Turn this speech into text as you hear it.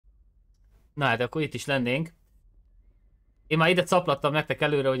Na hát akkor itt is lennénk. Én már ide caplattam nektek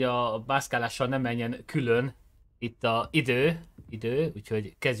előre, hogy a mászkálással nem menjen külön itt a idő,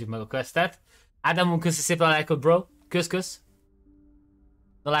 úgyhogy kezdjük meg a questet. Ádámon, köszi szépen a like-ot, bro. Kösz.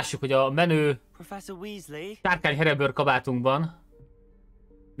 Na lássuk, hogy a menő sárkány herebőr kabátunkban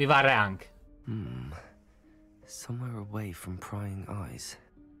mi vár ránk. Somewhere away from prying eyes.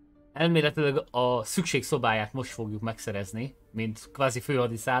 Elméletileg a szükség szobáját most fogjuk megszerezni, mint kvázi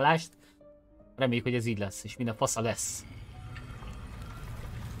főhadiszállást. Reméljük, hogy ez így lesz, és minden fasza lesz.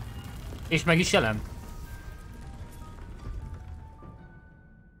 És meg is jelent.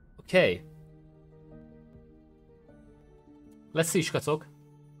 Oké. Lesz is, kacok.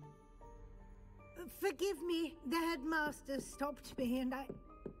 Forgive me, the headmaster stopped me and I...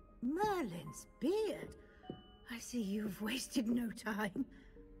 Merlin's beard. I see you've wasted no time.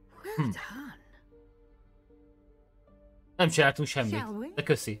 Well done. Nem csináltunk semmit, de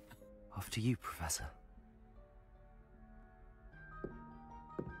köszi. Off to you, Professor.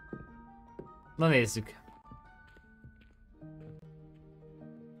 Na nézzük.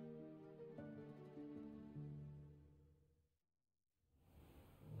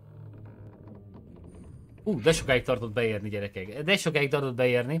 De sokáig tartott beérni, gyerekek. De sokáig tartott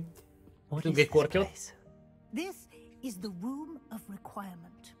beérni. Tudunk egy kortyot. This is the room of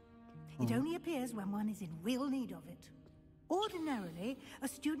requirement. It only appears when one is in real need of it. Ordinarily, a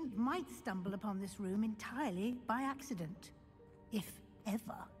student might stumble upon this room entirely by accident. If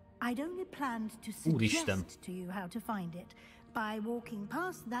ever. I'd only planned to suggest to you how to find it by walking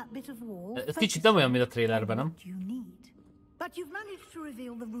past that bit of wall. Ez kicsit nem olyan, mint a trailerben, nem? But you've managed to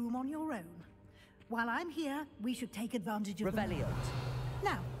reveal the room on your own. While I'm here, we should take advantage of the moment.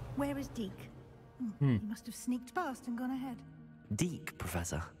 Now, where is Deke? He must have sneaked past and gone ahead. Deke,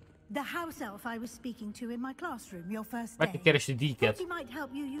 Professor. The house elf I was speaking to in my classroom your first Meg day. kell keresni Deke-et. He might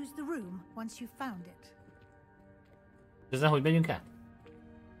help you use the room once you've found it. Ezen hogy megyünk át?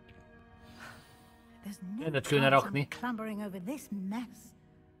 There's no Rendet kéne chance rakni. I'm clambering over this mess.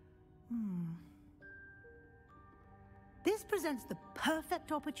 This presents the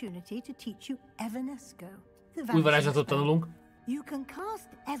perfect opportunity to teach you Evanesco. Új varázslatot tanulunk. You can cast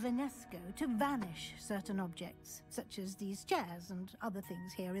Evanesco to vanish certain objects, such as these chairs and other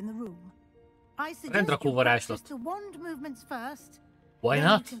things here in the room. I suggest you practice the wand movements first. Why then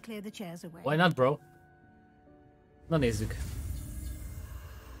not? You can clear the chairs away. Why not, bro? Na nézzük.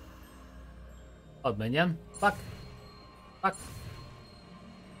 Hadd menjen. Fuck. Fuck.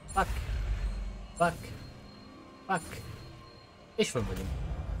 Fuck. Fuck. Fuck. És fönn vagyunk.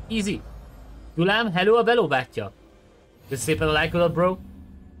 Easy. Gyulám, hello a belóbátja. Köszi szépen a like-odat, bro.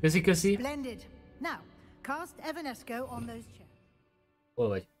 Köszi. Splendid. Now, cast Evanesco on those chairs. Hol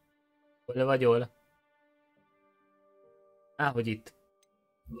vagy? Hol vagy, hol? Hogy itt.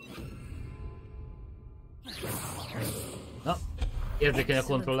 Na, érzékeny a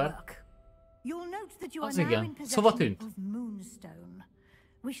kontroller. Az igen. Szóval tűnt.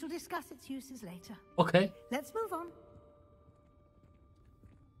 Oké.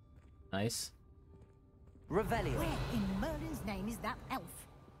 Nice. Revelio. In Merlin's name is that elf?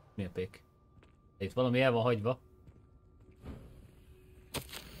 Mi a pék? Itt valami el van hagyva.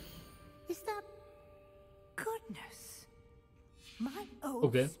 Is that... Goodness. My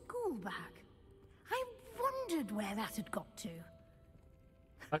old school bag. I wondered where that had got to.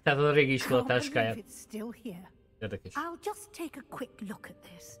 Hát tehát a régi iskola táskáját. Érdekes. I'll just take a quick look at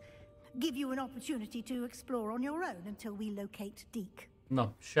this. Give you an opportunity to explore on your own until we locate Deke.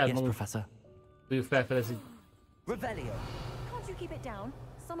 Na, saját Yes, magunk. Professor. Tudjuk felfedezni. Revelio. Can't you keep it down?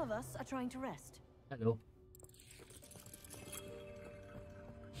 Some of us are trying to rest. Hello.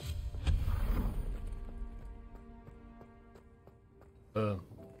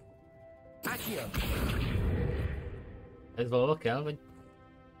 Ez valahol kell, vagy?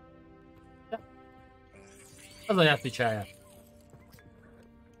 Ja. Az anyát picsáját.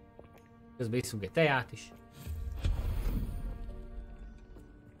 Közben iszunk egy teját is.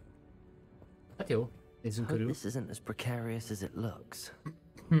 Hát jó, nézzünk körül. This isn't as precarious as it looks.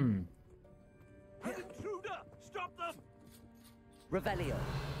 Stop them! Revelio.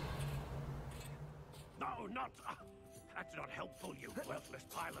 No, not. That's not helpful, you worthless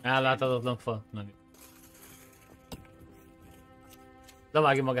pile of... Ellátatlan fa. Nem jó.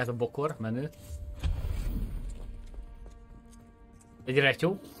 Levágja magát a bokor, menő. Egy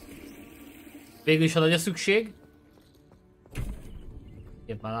retyó. Végül is a nagy a szükség.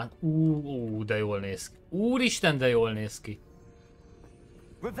 Épp már lát. De jól néz ki. Úristen, de jól néz ki.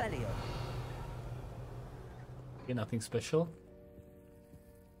 Revelio. Okay, nothing special.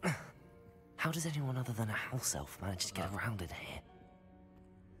 How does anyone other than a house elf manage to get around in here?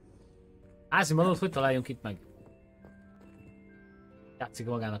 Házi manót hogy találjunk itt meg? Játszik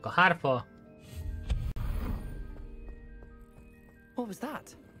magának a hárfa. What was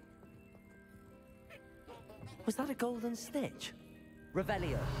that? Was that a golden snitch?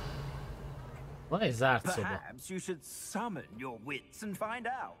 Revelio. Van egy zárt szoba. Perhaps you should summon your wits and find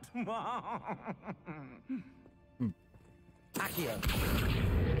out. Accio.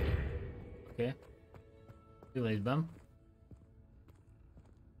 Oké. Mi van itt benn?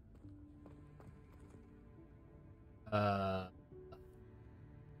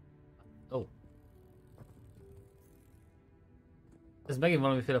 Ó. Ez megint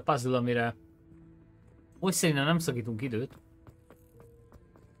valamiféle puzzle, amire úgy szerintem nem szakítunk időt.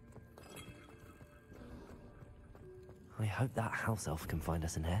 I hope that house elf can find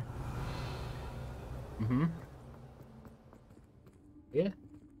us in here. Oké.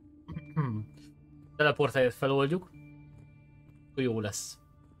 Teleportáját feloldjuk. Jó lesz.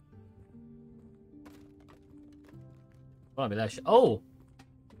 Valami leesett. Ó! Oh!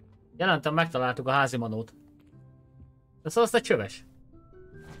 Jelentem, megtaláltuk a házi manót. De szóval azt a csöves.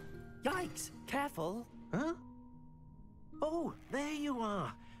 Yikes! Careful! Huh? Oh, there you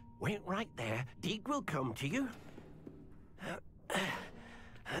are. Wait right there. Deke will come to you.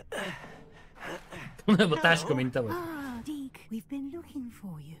 Nem a táska, mint te vagy. Ah, Deke, we've been looking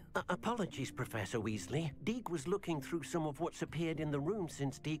for you. Apologies, Professor Weasley. Deke was looking through some of what's appeared in the room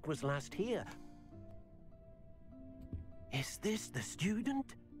since Deke was last here. Is this the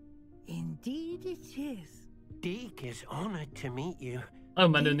student? Indeed it is. Deke is honored to meet you.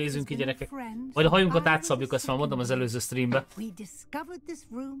 Nagyon menő nézünk ki, gyerekek. Majd a hajunkat átszabjuk, azt már mondtam az előző streambe.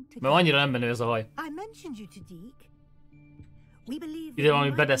 Mert annyira nem menő ez a haj. Ide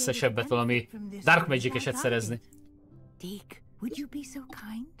valami bedeszesebbet, valami Dark Magic-eset szerezni. Deke, would you be so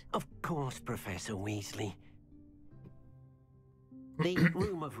kind? Of course, Professor Weasley. The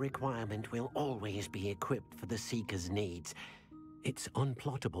Room of Requirement will always be equipped for the Seeker's needs. It's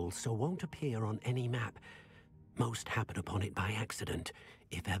unplottable, so won't appear on any map. Most happen upon it by accident,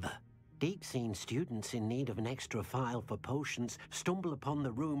 if ever. Deke's seen students in need of an extra file for potions stumble upon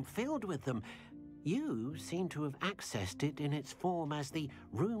the room filled with them. You seem to have accessed it in its form as the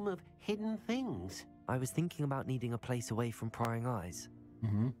Room of Hidden Things. I was thinking about needing a place away from prying eyes.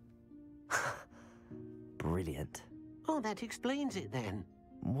 Brilliant. Oh, that explains it then.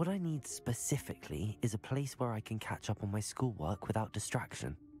 What I need specifically is a place where I can catch up on my schoolwork without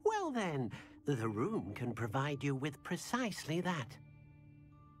distraction. Well then, the room can provide you with precisely that.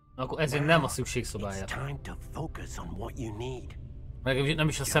 Akkor ezért nem a szükségszobája. It's time to focus on what you need. Meg nem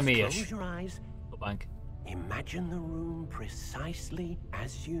is a személyes Just close your eyes. szobánk. Imagine the room precisely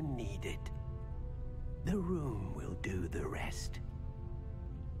as you need it. The room will do the rest.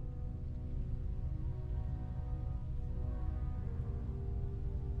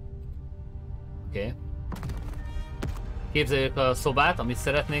 Oké. Képzeljük a szobát, amit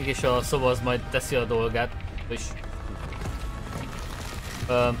szeretnénk, és a szoba az majd teszi a dolgát. És...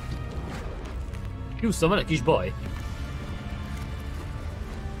 Houston, van egy kis baj.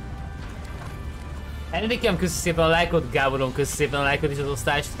 Enrikem, köszi szépen a lájkot, Gáboron, köszi szépen a lájkot és az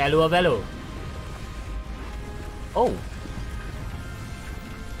osztást. Hello a veló! Oh!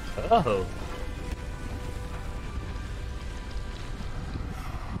 Oh!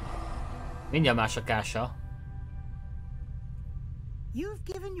 Mindjárt más a kása. You've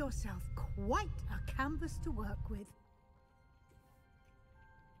given yourself quite a canvas to work with.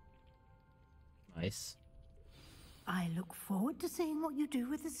 Nice. I look forward to seeing what you do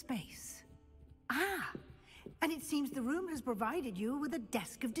with the space. Ah, and it seems the room has provided you with a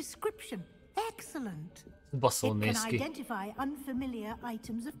desk of description. Excellent. Baszol It néz can ki. identify unfamiliar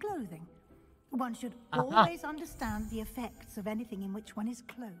items of clothing. One should always understand the effects of anything in which one is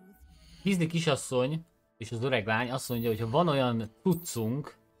clothed. Disney kisasszony és az öreg lány azt mondja, hogy ha van olyan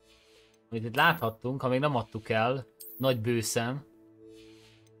cuccunk, amit itt láthattunk, ha még nem adtuk el, nagy bőszen.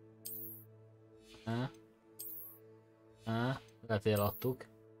 Lehet, hogy eladtuk.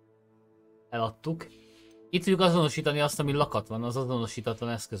 Eladtuk. Itt tudjuk azonosítani azt, ami lakat van, az azonosítatlan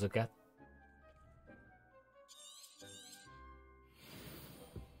eszközöket.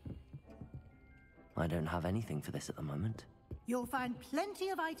 I don't have anything for this at the moment. You'll find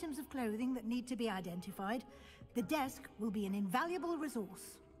plenty of items of clothing that need to be identified. The desk will be an invaluable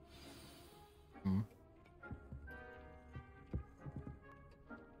resource.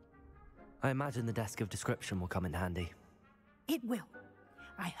 I imagine the desk of description will come in handy. It will.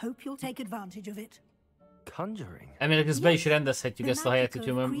 I hope you'll take advantage of it. Conjuring? Elméletben ezt be is rendezhetjük ezt a helyet,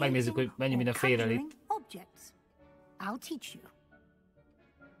 úgyhogy megnézzük, hogy mennyi minden félre itt. Objects. I'll teach you.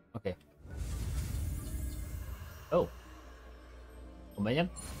 Oké. Oh. Hol menjem?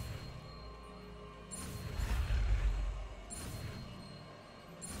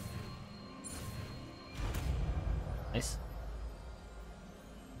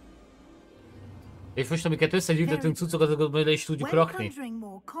 És most amiket összegyűjtöttünk cuccokat, azokat majd le is tudjuk When rakni. conjuring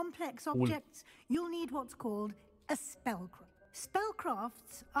more complex objects, you'll need what's called a spellcraft.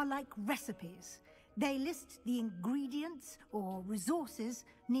 Spellcrafts are like recipes. They list the ingredients or resources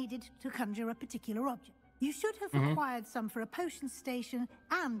needed to conjure a particular object. You should have acquired some for a potion station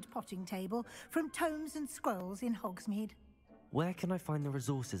and potting table from tomes and scrolls in Hogsmeade. Where can I find the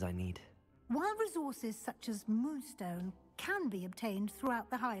resources I need? While resources such as moonstone can be obtained throughout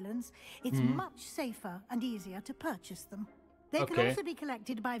the Highlands, it's much safer and easier to purchase them. They can also be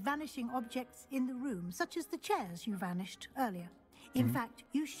collected by vanishing objects in the room, such as the chairs you vanished earlier. In fact,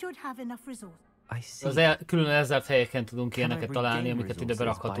 you should have enough resources. I see. Az külön elzárt helyeken tudunk Can I ilyeneket találni, regain amiket ide resources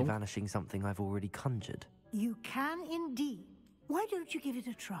by berakhatunk. vanishing something I've already conjured? You can indeed. Why don't you give it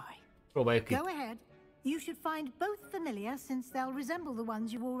a try? Próbáljuk ki. Go ahead. You should find both familiar, since they'll resemble the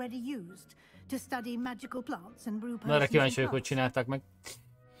ones you've already used to study magical plants and brew Na, erre potions kíváncsi and vagyok, hogy crafts. csinálták meg.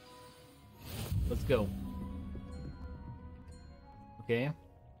 Let's go. Oké.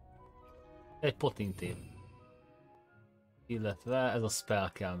 Egy potting table. Illetve ez a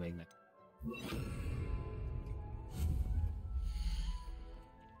spell kell még neki.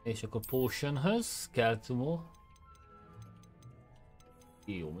 És akkor potionhöz kell tomorrow.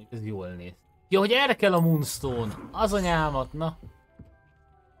 Jó, még ez jól néz. Ja, hogy erre kell a moonstone. Az anyámat, na.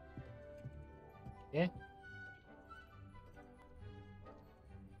 Oké.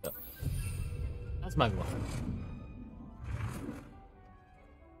 Ja. Ez megvan.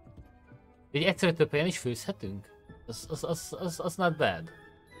 Egy egyszerre több helyen is főzhetünk? Az not bad.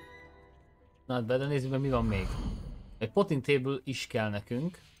 Not bad, de nézzük meg mi van még. Egy potting table is kell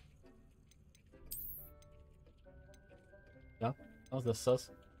nekünk. Ja, az lesz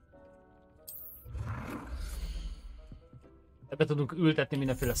az. Ebbe tudunk ültetni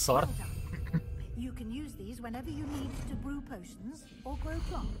mindenféle szart. You can use these whenever you need to brew potions or grow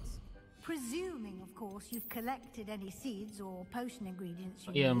plants. Presuming, of course, you've collected any seeds or potion ingredients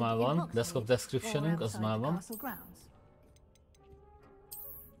you Ilyen need már in van, Roxfort desktop descriptionünk, or az outside már the van. castle grounds.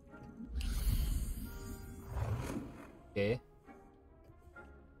 Oké.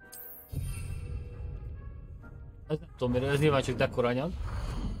 Ez nem tudom mire, ez nyilván csak dekoranyag.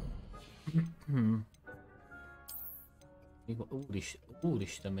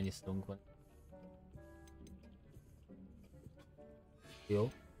 Úristen, mennyi sztunk van.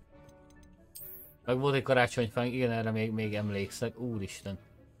 Jó. Meg volt egy karácsonyfánk, igen, erre még emlékszek. Úristen.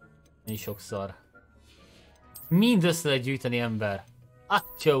 Mennyi sok szar. Mind össze lehet gyűjteni, ember.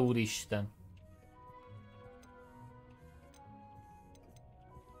 Atya úristen.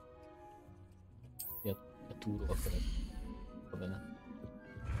 Ja, a túró akarod. Benne.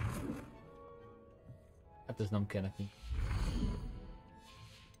 Hát ez nem kell nekünk.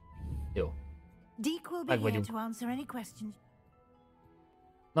 Jó. Deke will be Meg here vagyunk. to answer any questions.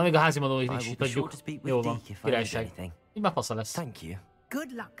 Na, még a házimadó I is will be sure adjuk. to speak with Jó van, Deke if I need királyság. anything. Így már fasza lesz. Thank you.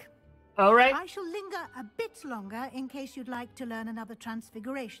 Good luck. Alright. I shall linger a bit longer in case you'd like to learn another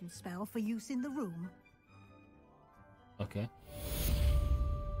transfiguration spell for use in the room. Oké.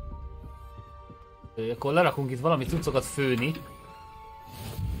 Akkor lerakunk itt valami cuccokat főni.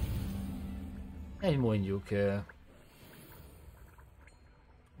 Egy mondjuk...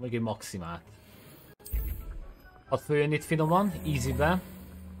 Még egy maximát. Hadd főjön itt finoman, easybe.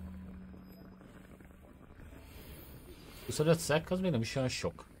 25 szek, az még nem is olyan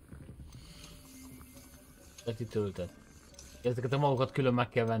sok. Leti töltet. Ezeket a magokat külön meg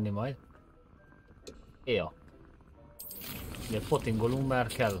kell venni majd. Ja. Ugye pottingolunk,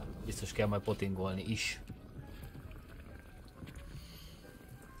 mert kell. Biztos kell majd pottingolni is.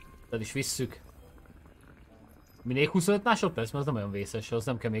 El is visszük. Mindig 25 másodperc, mert az nem olyan vészes, az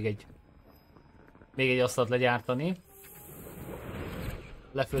nem kell még egy asztalt legyártani.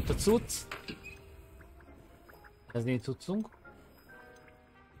 Lefőtt a cucc. Ez nincs cuccunk.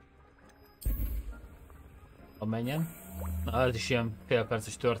 A menjen. Na, ez is ilyen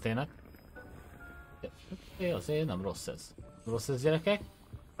félperces történet. Azért nem rossz ez. Rossz ez, gyerekek.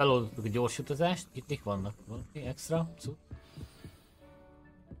 Feloldottuk a gyors utazást. Itt mik vannak? Valami extra cucc.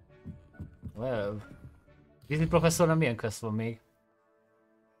 Well. Disney professzornak milyen quest van még?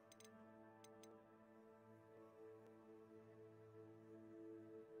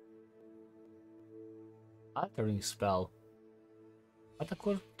 Altering spell. Hát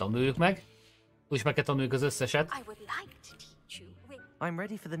akkor tanuljuk meg. Úgyis meg kell tanuljuk az összeset. I would like to teach you. I'm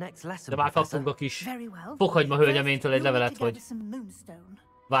ready for the next lesson, De már Professor. kaptunk a kis Very well. fokhagyma hölgyeménytől egy First, you'll levelet, need to hogy gather some moonstone.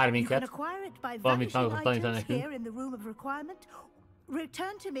 vár You can minket. acquire it by Valamit meg vanishing akar tanítani items nekünk. here in the room of requirement.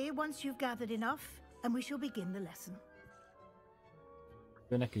 Return to me once you've gathered enough, and we shall begin the lesson.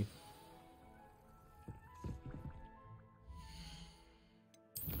 Ő neki.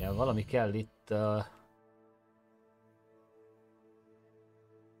 Ja, valami kell itt.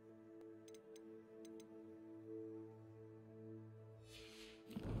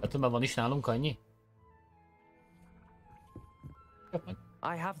 Hát már van is nálunk annyi? Meg.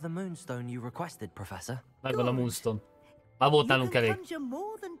 I have the moonstone you requested, Professor. Megvan a moonstone. Már volt nálunk elég.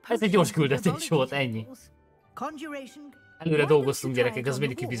 Ez egy gyors küldetés volt, ennyi. Előre dolgoztunk, gyerekek, az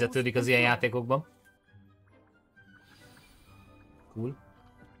mindig kifizetődik az ilyen játékokban. Cool.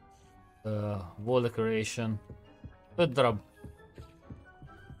 Wall decoration. 5 darab.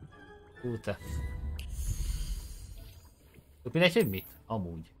 Hú te. Tök mindegy, hogy mit?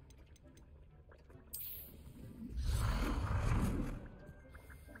 Amúgy.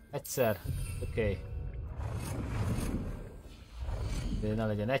 Egyszer. Oké. De ne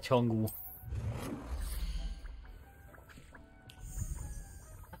legyen egyhangú.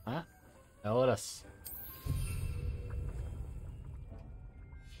 Jó lesz.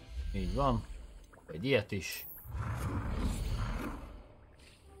 Így van. Egy ilyet is.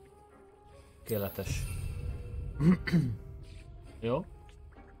 Tökéletes. Jó.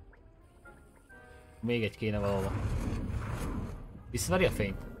 Még egy kéne valahova. Visszaveri a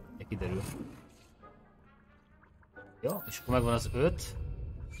fényt? Kiderül. Jó, és akkor megvan az 5.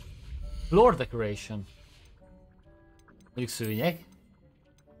 Floor decoration. Mondjuk szőnyeg.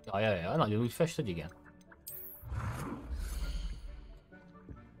 Ja, nagyon úgy fest, hogy igen.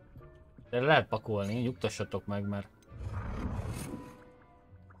 De lehet pakolni, nyugtassatok meg, mert...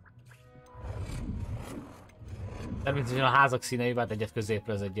 Természetesen a házak színei, hát egyet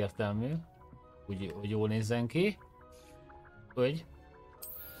középre, ez egyértelmű. Úgy, hogy jól nézzen ki. Hogy...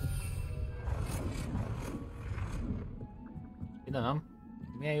 Ide nem?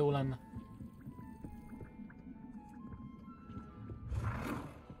 Milyen jó lenne?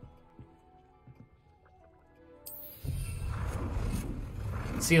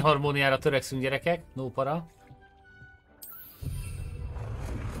 Színharmóniára törekszünk, gyerekek, no para.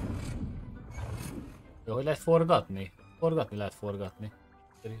 Jó, hogy lehet forgatni? Forgatni lehet forgatni.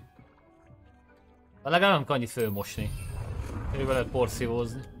 De legalább nem kell annyit fölmosni. Ővel lehet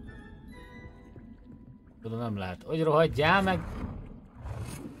porszívózni. Tudom, nem lehet. Hogy rohadjál meg!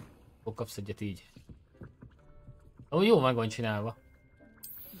 Akkor kapsz egyet így. Ó, jó meg van csinálva.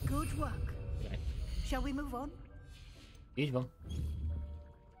 Good work. Shall we move on? Így van.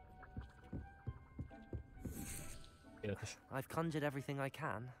 Érdekes. I've conjured everything I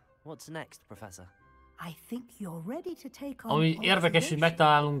can. What's next, Professor? I think you're ready to take on. Ami érdekes, hogy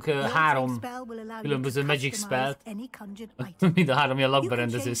megtalálunk 3 különböző magic spellt. Mind a 3 ilyen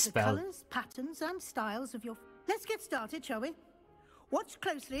lakberendező spell. Let's get started, shall we? Watch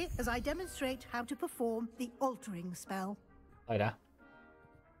closely as I demonstrate how to perform the altering spell. Hajrá.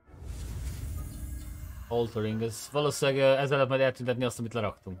 Altering, ez valószínűleg ezzel lehet majd eltüntetni azt, amit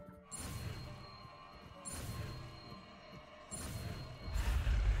leraktunk.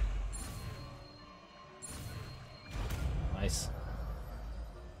 Nice.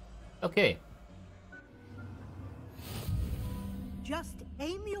 Okay. Just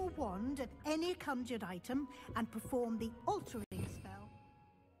aim your wand at any conjured item and perform the altering spell.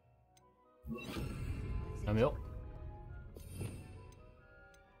 Nem jó.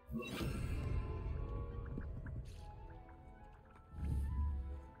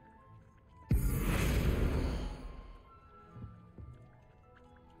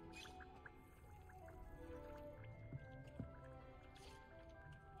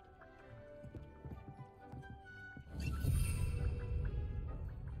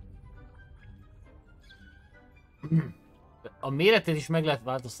 A méretét is meg lehet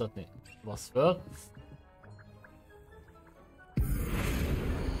változtatni. Basz föl.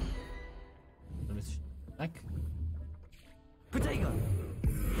 Meg.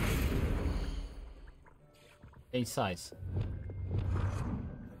 Change size.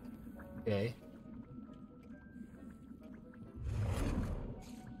 Okay.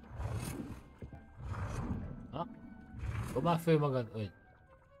 Na. Dob már föl magad, hogy.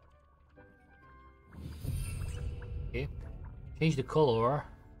 Okay. Change the color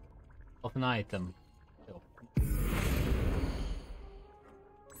of an item. Jó.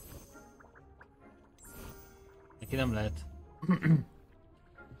 Neki nem lehet.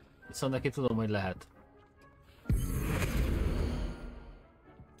 Viszont neki tudom, hogy lehet.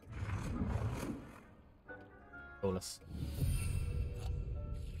 Jó lesz.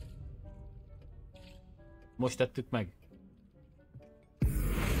 Most tettük meg.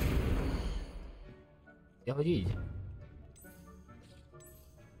 Ja, hogy így?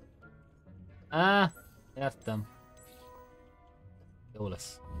 Á, értem. Jó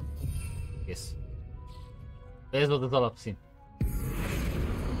lesz. Kész. Ez volt az alapszín.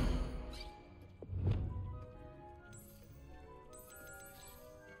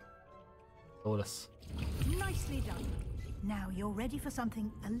 Jó lesz. Nicely done. Now you're ready for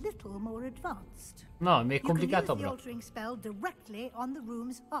something a little more advanced. Na, még You can use the komplikáltabbra? altering spell directly on the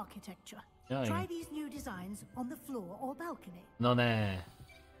room's architecture. Ja, Try igen. these new designs on the floor or balcony. Na ne.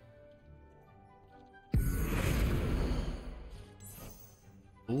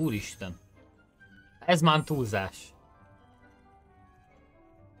 Úristen. Ez már túlzás.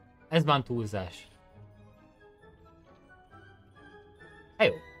 Ez már túlzás. Hát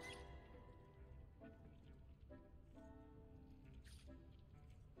jó.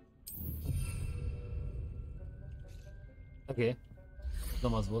 Oké.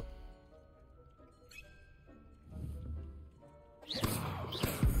 Nem az volt.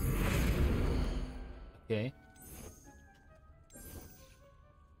 Oké.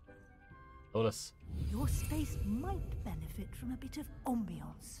 Jó lesz. Your space might benefit from a bit of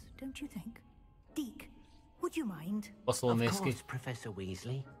ambiance, don't you think? Deke, would you mind? Baszoló Of néz ki. course, Professor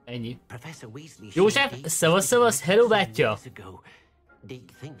Weasley. Ennyi. Professor Weasley. József, showed Deke szevasz, szevasz, hello, bátyja! years ago.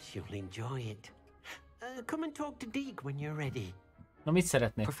 Deke thinks you'll enjoy it. Come and talk to Deke when you're ready. Na mit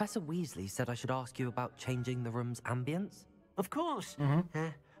szeretnél? Professor Weasley said I should ask you about changing the room's ambience. Of course.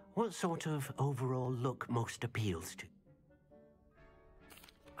 What sort of overall look most appeals to?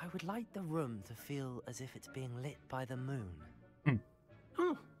 I would like the room to feel as if it's being lit by the moon.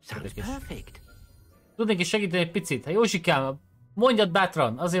 Oh, sounds Érdekes. perfect. Tudnék is segíteni egy picit? Hát Józsikám, mondjad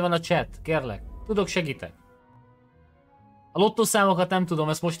bátran, azért van a chat, kérlek. Tudok, segítek. A lottószámokat nem tudom,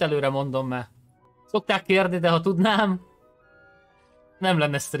 ezt most előre mondom, mert szokták kérni, de ha tudnám, nem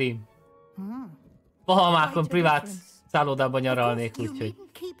lenne stream. Bahamákon privát szállodában nyaralnék, úgyhogy.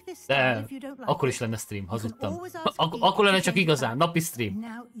 De akkor is lenne stream, hazudtam. Akkor lenne csak igazán, napi stream.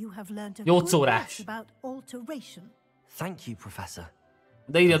 8 órás. Thank you, Professor.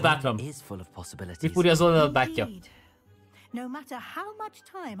 De írjad bátran. Is full of possibilities. Kifúrja az oldalat, bátya. No matter how much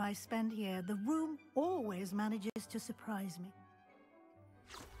time I spend here, the room always manages to surprise me.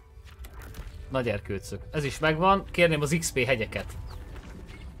 Nagy erkőcök. Ez is megvan. Kérném az XP hegyeket.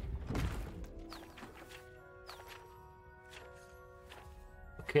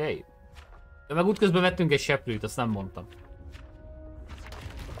 Oké. De meg útközben vettünk egy seprűt, azt nem mondtam.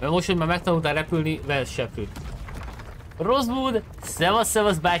 Mert most, hogy már megtanultál repülni, vesz seprűt. Rosewood! Szevasz,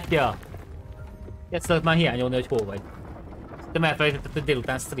 szevasz, bátya! Kezdtek már hiányolni, hogy hol vagy. Te elfelejtetted, hogy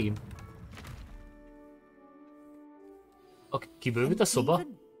délután stream. Kibővült a szoba?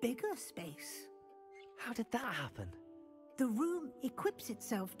 Even bigger space. How did that happen? The room equips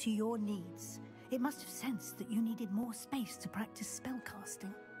itself to your needs. It must have sensed that you needed more space to practice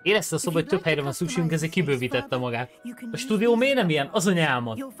spellcasting. Érezte a szoba, hogy több helyre van szükségünk, ezért kibővítette magát. A stúdió miért nem ilyen? Az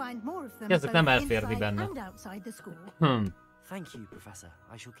anyámat. Kezdek nem elférni benne. Thank you, Professor.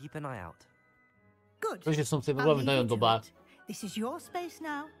 I shall keep an eye out. Good. Köszönöm szomszédban valamit nagyon dobál. This is your space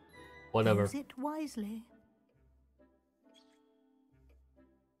now. Whatever. Use it wisely.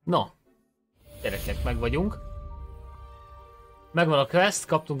 No. Gyerekek, meg vagyunk. Megvan a quest,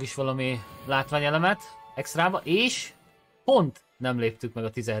 kaptunk is valami látványelemet extrába, és pont nem léptük meg a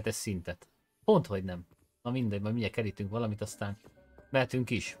 17-es szintet. Pont, hogy nem. Na mindegy, majd mindjárt kerítünk valamit, aztán mehetünk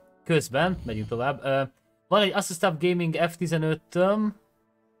is. Közben, megyünk tovább. Van egy Assistive Gaming F15-öm.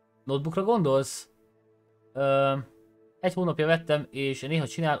 Notebookra gondolsz? Egy hónapja vettem, és néha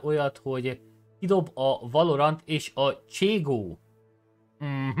csinál olyat, hogy kidob a Valorant és a Cségó.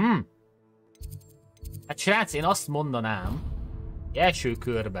 Hát srác, én azt mondanám, első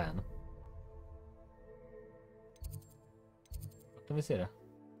körben. Raktam viszére?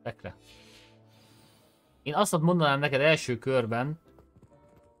 Rekre. Én azt mondanám neked első körben,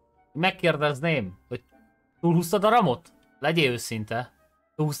 megkérdezném, hogy túlhúztad a ramot? Legyél őszinte.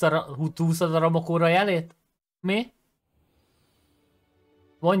 Túlhúztad a ramokóra jelét? Mi?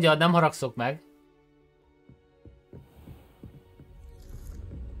 Mondjad, nem haragszok meg.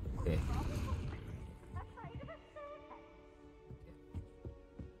 Okay.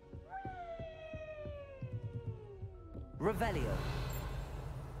 Revelio.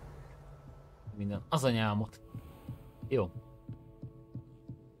 Minden. Az anyámot. Jó.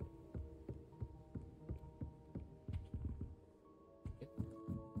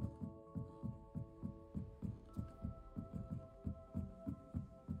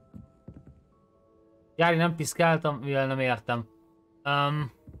 Jári, nem piszkáltam, mivel nem értem.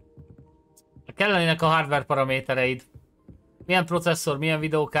 Kellenének a hardware paramétereid. Milyen processzor, milyen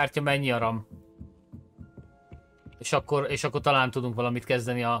videókártya, mennyi a RAM. És akkor talán tudunk valamit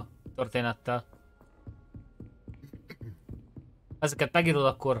kezdeni a történettel. Ezeket megírod,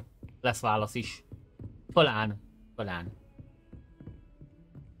 akkor lesz válasz is. Talán.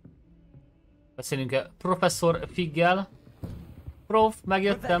 Beszélünk-e Professzor Figgel? Prof,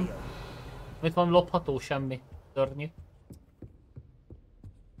 megjöttem. Itt van lopható, semmi. Szörnyű.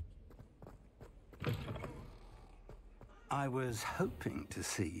 I was hoping to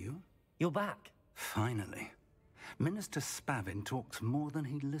see you. You're back. Finally. Minister Spavin talks more than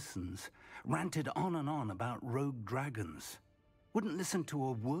he listens. Ranted on and on about rogue dragons. Wouldn't listen to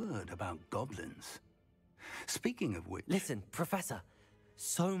a word about goblins. Speaking of which... Listen, Professor.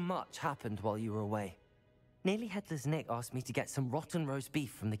 So much happened while you were away. Nearly Headless Nick asked me to get some rotten roast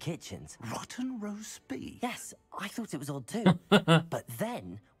beef from the kitchens. Rotten roast beef? Yes, I thought it was odd too. But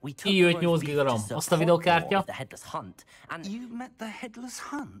then we took Így the roast beef to azt a videokártya. of the Headless Hunt, and You met the Headless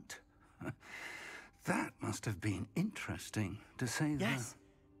Hunt? That must have been interesting, to say the... yes.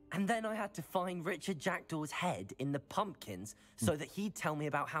 And then I had to find Richard Jackdaw's head in the pumpkins so that he'd tell me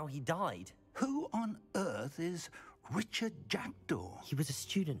about how he died. Who on earth is Richard Jackdaw? He was a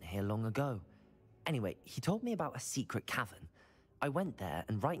student here long ago. Anyway, he told me about a secret cavern. I went there,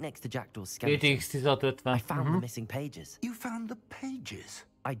 and right next to Jackdaw's skeleton, GTX 1650. I found the missing pages. You found the pages?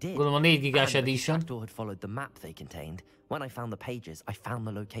 I did. Gondolom a 4 gigás And edition. Jackdaw had followed the map they contained. When I found the pages, I found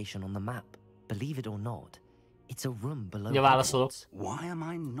the location on the map. Believe it or not, it's a room below. Ja, válaszolok. Why am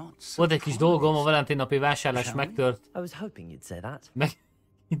I not surprised? Volt egy kis dolgom, a valentinnapi vásárlás megtört. I was hoping you'd say that. Meg...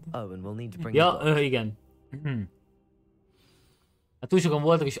 Oh, and we'll need to bring Ja, the book. igen. Hát túl sokan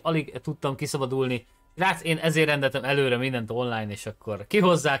voltak, és alig tudtam kiszabadulni. Rác, én ezért rendeltem előre mindent online, és akkor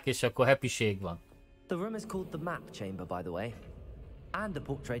kihozzák, és akkor happység van. The room is called the Map Chamber, by the way. And the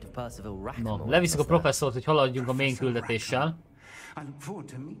portrait of Percival No, Rackmore. leviszik a professzort, hogy haladjunk a main küldetéssel. I look forward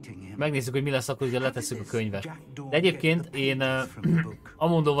to meeting him. Megnézzük, hogy mi lesz akkor, ugye letesszük a könyvet. De egyébként én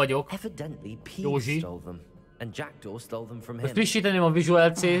Amondó vagyok. Evidently, P Józsi. stole them, and Jackdaw stole them from him. Frissíteném a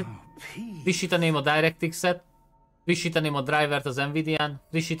Visual C-t, Pete. frissíteném a DirectX-et, frissíteném a drivert az Nvidia-n,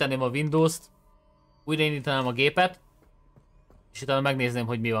 frissíteném a Windows-t, újraindítanám a gépet, és utána megnézném,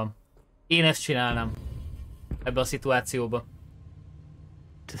 hogy mi van. Én ezt csinálnám ebbe a szituációba.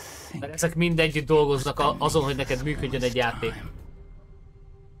 To think Mert ezek mind együtt dolgoznak azon, hogy neked működjön egy játék.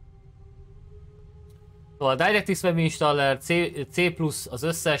 Szóval a DirectX Web Installer, C++ az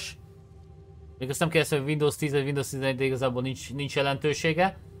összes. Még azt nem kérdeztem, hogy Windows 10 vagy Windows 11, de igazából nincs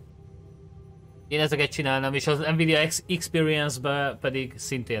jelentősége. Én ezeket csinálnám, és az Nvidia Experience-be pedig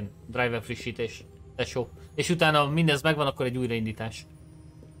szintén driver frissítés. Tesó. És utána mindez megvan, akkor egy újraindítás.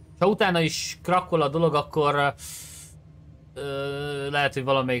 Ha utána is krakkol a dolog, akkor lehet, hogy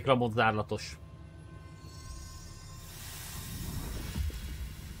valamelyik ramot zárlatos.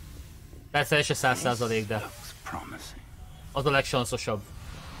 Persze ez se 100%, de promising. az a legsanszosabb.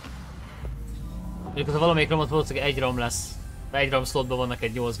 Mondjuk, ha valamelyik ramot valószínűleg egy ram lesz. Egy ram slotban van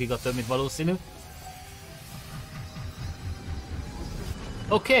neked 8 giga több, mint valószínű.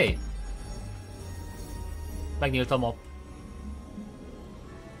 Oké. Megnyílt a map.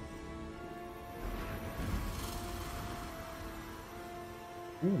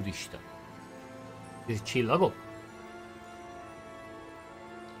 Úristen. Ez csillagok?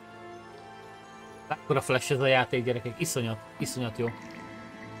 Akkora flash ez a játék, gyerekek. Iszonyat jó.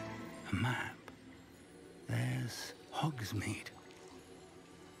 A map. There's Hogsmeade.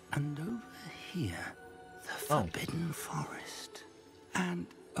 And over here, the Forbidden Forest. And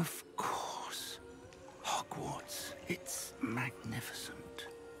of course, Hogwarts. It's magnificent.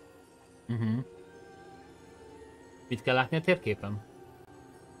 Mit kell látni a térképen?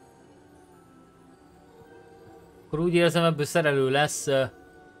 Akkor úgy érzem, ebből szerelő lesz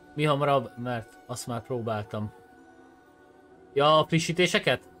mi hamarabb, mert azt már próbáltam. Ja, a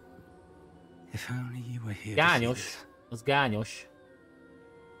frissítéseket? If only you were here. Gányos. Az gányos.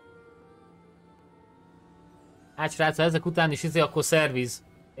 Hát srác, ha ezek után is akkor szerviz.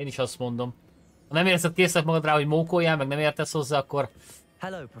 Én is azt mondom. Ha nem érzed késznek magad rá, hogy mókoljál, meg nem értesz hozzá, akkor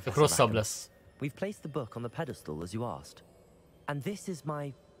Hello, csak Professor rosszabb Rackham. lesz. We've placed the book on the pedestal as you asked. And this is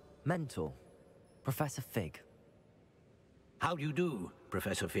my mentor, Professor Fig. How do you do,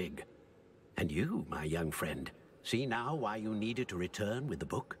 Professor Fig? And you, my young friend, see now why you needed to return with the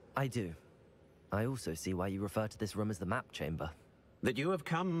book? I do. I also see why you refer to this room as the map chamber. That you have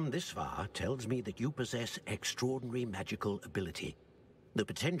come this far tells me that you possess extraordinary magical ability. The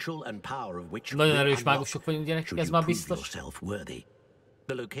potential and power of which Nagyon will erős unlock mágusok vagyunk, gyerekek, should ez you már prove biztos. yourself worthy.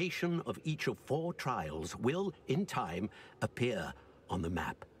 The location of each of 4 trials will, in time, appear on the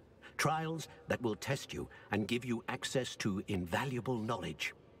map. Trials that will test you and give you access to invaluable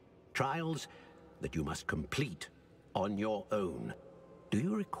knowledge. Trials that you must complete on your own. Do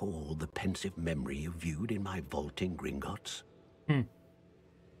you recall the pensive memory you viewed in my vault in Gringotts?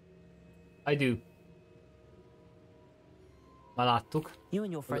 I do. Már láttuk. You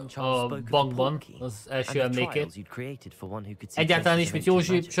and your friend Charles A spoke of the bankban portkey az and első the emlékét. trials you'd created for one who could see Egyáltalán traces is, of mint ancient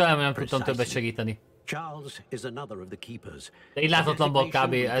Józsi, magic. soha nem tudtam többet Precisely. segíteni. Charles is another of the keepers. De így láthatatlanban kb.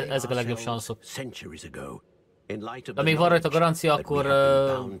 Designation we gave ezek a legjobb ourselves sanszok. centuries ago, in light of De the még van rajta knowledge garancia, that we akkor have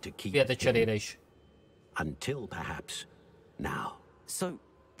been bound to keep vihet egy cserére is. until perhaps now. So,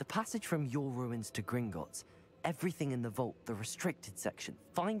 the passage from your ruins to Gringotts, everything in the vault, the restricted section,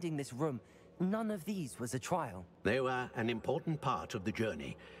 finding this room, none of these was a trial. They were an important part of the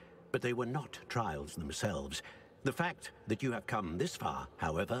journey, but they were not trials themselves. The fact that you have come this far,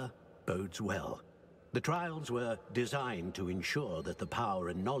 however, bodes well. The trials were designed to ensure that the power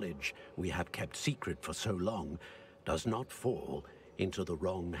and knowledge we have kept secret for so long does not fall into the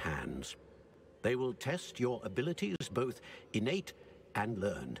wrong hands. They will test your abilities, both innate and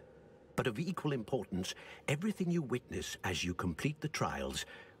learned. But of equal importance, everything you witness as you complete the trials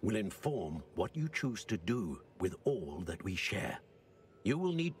will inform what you choose to do with all that we share. You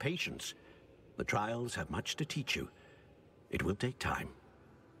will need patience. The trials have much to teach you. It will take time.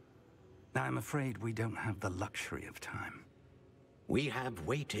 I'm afraid we don't have the luxury of time. We have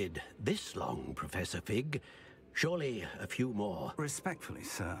waited this long, Professor Fig. Surely a few more. Respectfully,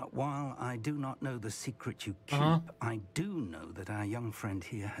 sir, while I do not know the secret you keep, I do know that our young friend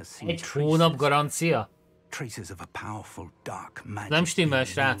here has seen Egy hónap garancia? traces of a powerful dark magic Nem stimmel, being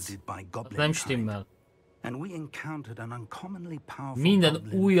srác. wielded by Az goblin nem kind. stimmel. And we encountered an uncommonly powerful Minden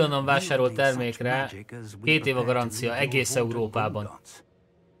goblin újonnan vásárolt wielding such termékre magic as we 2 év a prepared to garancia leave egész your vault at Európában. Gringotts.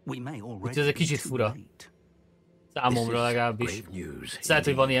 We may Úgyhogy already ez egy be kicsit too fura. late. Számomra legalábbis. Grave news. Lehet,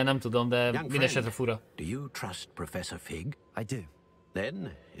 hogy van ilyen, nem tudom, de Young mindesetre friend, fura. do you trust Professor Fig? I do.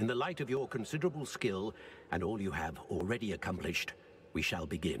 Then, in the light of your considerable skill and all you have already accomplished, we shall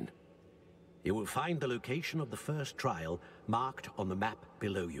begin. You will find the location of the first trial marked on the map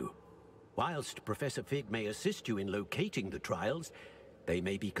below you. Whilst Professor Fig may assist you in locating the trials, they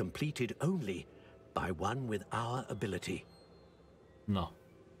may be completed only by one with our ability. Na,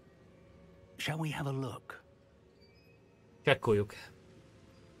 Shall we have a look? csekkoljuk.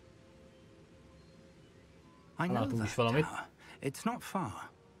 I know Látunk is that valamit. tower. It's not far.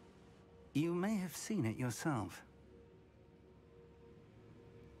 You may have seen it yourself.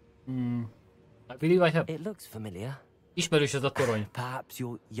 I believe I have. It looks familiar. Ismerős ez a torony. Perhaps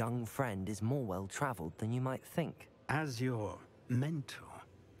your young friend is more well-traveled than you might think. As your mentor,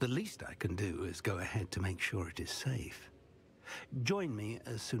 the least I can do is go ahead to make sure it is safe. Join me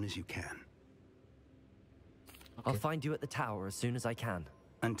as soon as you can. I'll find you at the tower as soon as I can.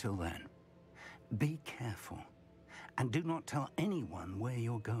 Until then, be careful and do not tell anyone where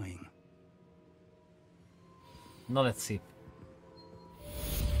you're going. Na, let's see.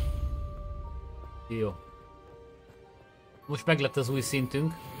 Jó. Most meglett az új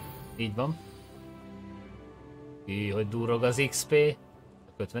szintünk. Így van. Hogy durrog az XP.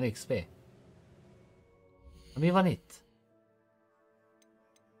 50 XP. Mi van itt?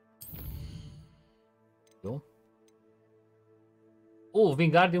 Jó. Ó,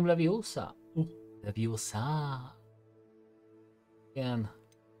 Wingardium Leviosa. Leviosa. Igen.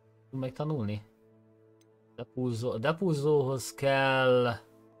 Tudunk megtanulni? Depulzóhoz kell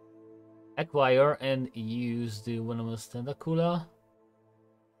acquire and use the venomous tentacula.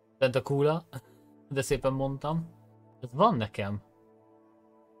 De szépen mondtam. Ez van nekem.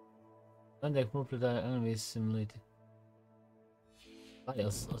 Vendek multiplier enemy simulated. Várj,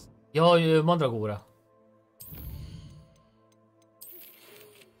 az... Jaj, mandragóra.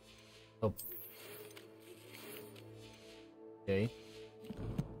 Hopp. Oké.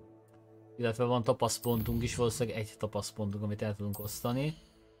 Illetve van tapaszpontunk is, valószínűleg egy tapaszpontunk, amit el tudunk osztani.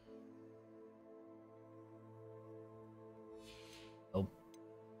 Jó.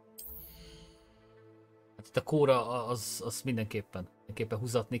 Hát itt a kóra az mindenképpen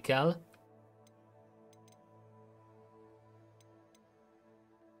húzatni kell.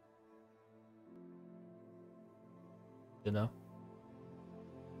 De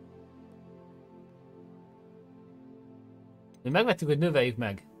mi megvettük, hogy növeljük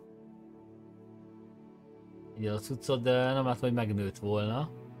meg. Így a cuccot, de nem látom, hogy megnőtt volna.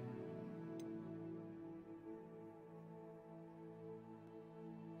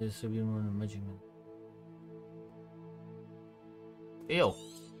 Jó.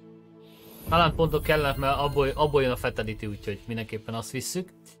 Talán pontok kellenek, mert abból jön a fatality, úgyhogy mindenképpen azt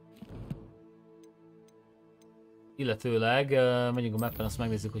visszük. Illetőleg megyünk a mappen, azt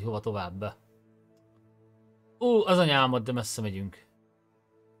megnézzük, hogy hova tovább. Az anyámat, de messze megyünk.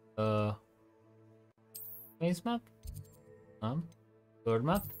 Maze map? Nem. Third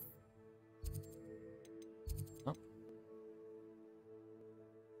map? Na.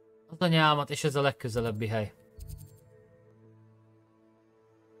 Az anyámat, és ez a legközelebbi hely.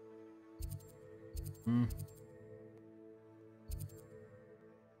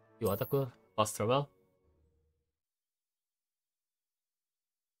 Jó, hát akkor fast travel.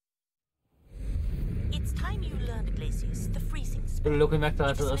 Örülök, hogy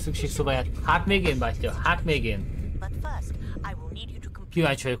megtaláltad a szükségszobáját. Hát még én, bátyja, hát még én.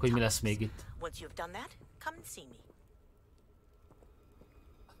 Kíváncsi vagyok, hogy mi lesz még itt.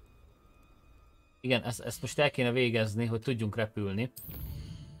 Igen, ezt most el kéne végezni, hogy tudjunk repülni.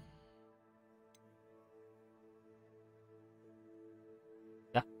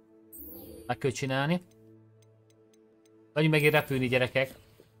 Ja. Meg kell csinálni. Vagyunk megint repülni, gyerekek.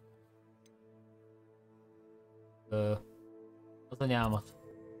 Az anyámat.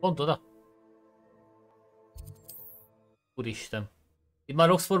 Pont oda. Úristen. Itt már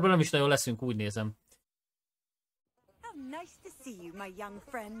Roxfortban nem is nagyon leszünk, úgy nézem.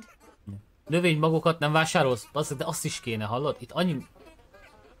 Növénymagokat nem vásárolsz? De azt is kéne, hallod? Itt annyi...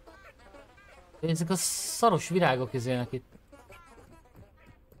 Ezek a szaros virágok izélnek itt.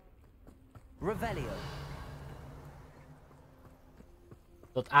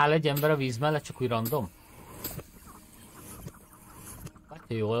 Ott áll egy ember a víz mellett, csak úgy random. Hát,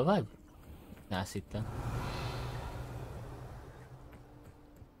 jól vagy? Nász itten.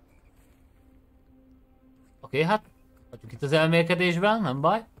 Oké, hát vagyunk itt az elmélkedésben, nem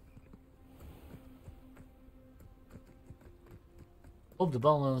baj. Pop the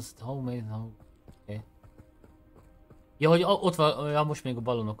balloons, homemade, oké. Ja, hogy ott van, ja, most még a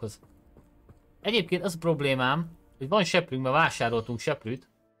ballonokhoz. Egyébként az a problémám, hogy van seprünk, mert vásároltunk seprűt.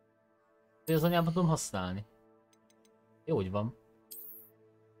 De az anyámat tudom használni. Jó, hogy van.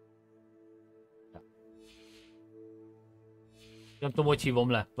 Ja. Nem tudom, hogy hívom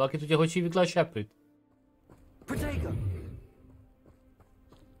le. Valaki tudja, hogy hívjuk le a seprűt?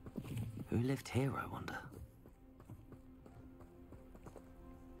 Who lived here, I wonder?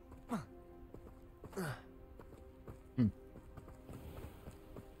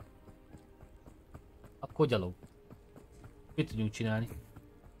 Akkor gyalog. Mit tudjunk csinálni?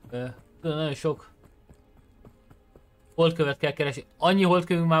 Nagyon sok holdkövet kell keresni. Annyi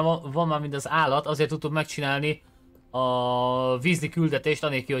holdkövünk már van már, mint az állat, azért tudtuk megcsinálni a vízni küldetést,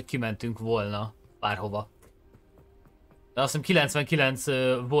 anélkül, hogy kimentünk volna bárhova. De azt hiszem 99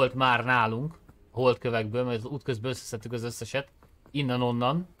 volt már nálunk holdkövekből, mert útközben összeszedtük az összeset.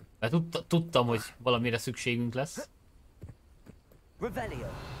 Innen-onnan. Mert tudtam, hogy valamire szükségünk lesz.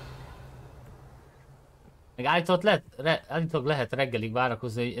 Meg állítólag lehet reggelig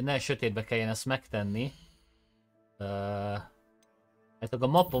várakozni, hogy ne sötétbe kelljen ezt megtenni. Állítólag a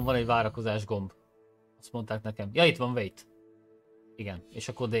mappon van egy várakozás gomb. Azt mondták nekem. Ja, itt van wait. Igen, és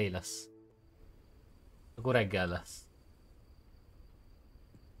akkor day lesz. Akkor reggel lesz.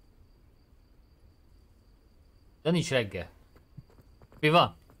 De nincs reggel. Mi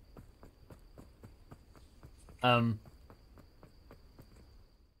van?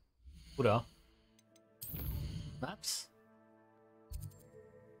 Ura. Maps.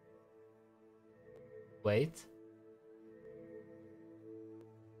 Wait.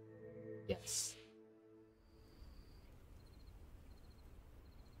 Yes.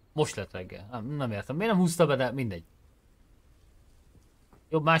 Most lett reggel. Nem értem. Miért nem húzta be, de mindegy.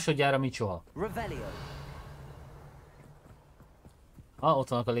 Jobb másodjára, mint soha. Ott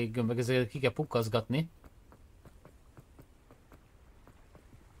vannak a léggömbök, ezért ki kell pukkazgatni.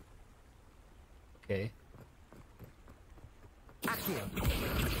 Oké.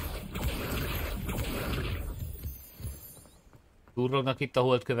 Durrognak itt a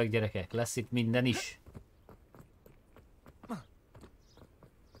holdkövek, gyerekek. Lesz itt minden is.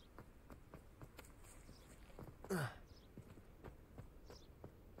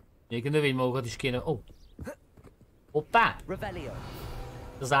 Még a növénymagokat is kéne... Ó! Hoppá!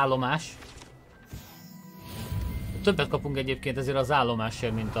 Az állomás. Többet kapunk egyébként ezért az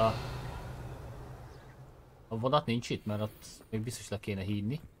állomásért, mint a... A vonat nincs itt, mert ott még biztos le kéne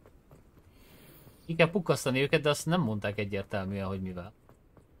hívni. Ki kell pukkasztani őket, de azt nem mondták egyértelműen, hogy mivel.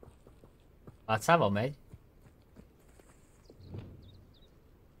 Pálcával megy.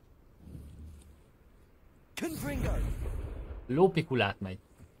 Lópikulát megy.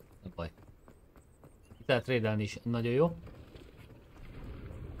 Nem baj. Itt lehet trédelni is, nagyon jó.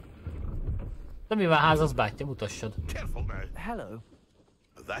 De mivel házaz bátyja, mutassad. Hello.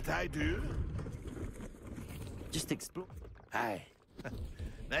 That I do. Just explore. Hi.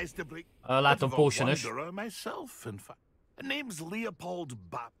 Nice to bring. Látom potion-ös. Myself, in fact. Name's Leopold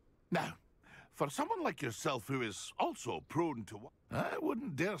Bap. Now, for someone like yourself who is also prone to, I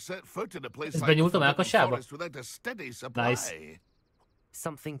wouldn't dare set foot in a place like the forest without a steady supply. Nice.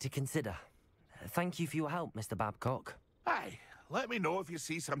 Something to consider. Thank you for your help, Mr. Babcock. Aye, let me know if you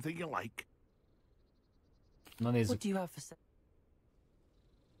see something you like. Na nézzük.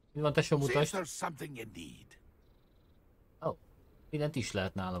 Mi van, tesó, mutasd? Ó, mindent is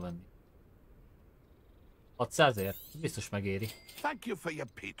lehet nála venni. 600-ért? Biztos megéri.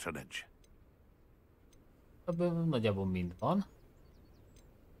 Ebből nagyjából mind van.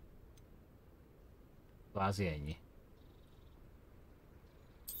 Kvázi ennyi.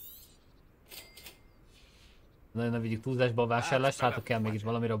 Ne vigyük túlzásba a vásárlást, hát ha kell még itt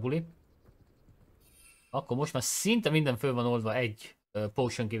valamire a buli. Akkor most már szinte minden föl van oldva egy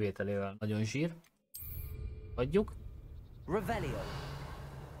potion kivételével. Nagyon zsír. Adjuk.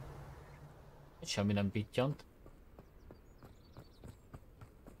 Semmi nem pittyant.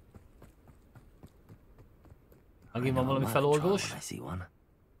 Megint van valami feloldós.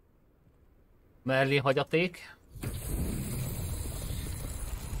 Merlin hagyaték.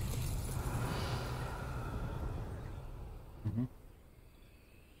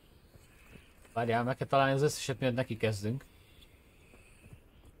 Várjál, meg kell találni az összeset, miért neki kezdünk.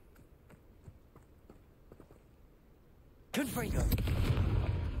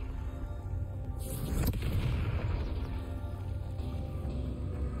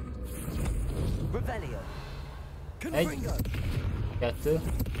 Egy, kettő,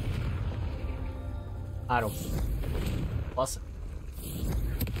 három. Passz.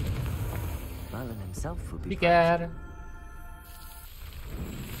 Siker!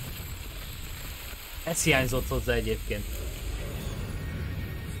 Ez hiányzott hozzá egyébként.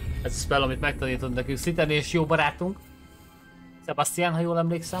 Ez a spell, amit megtanított nekünk szintén, és jó barátunk. Sebastian, ha jól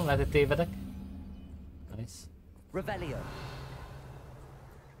emlékszem, lehet, hogy tévedek. Nice.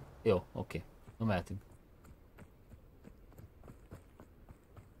 Jó, oké. Na mehetünk.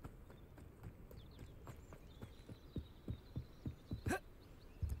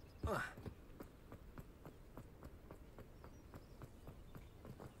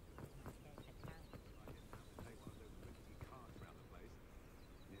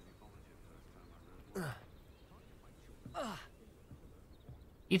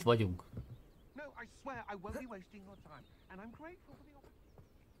 Itt vagyunk.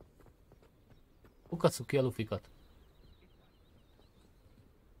 Ukasszuk ki a lufikat.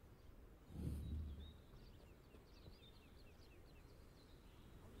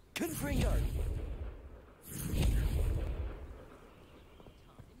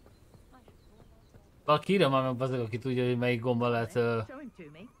 Valaki írja már meg azok, aki tudja, hogy melyik gomba lehet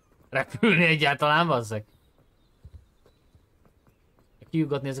repülni egyáltalán, bazzeg.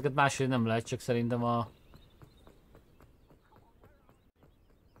 Kiugatni ezeket máshogy nem lehet, csak szerintem a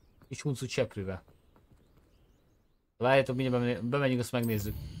kis huncut seprűvel. Várjátok, mindjárt bemegyünk, azt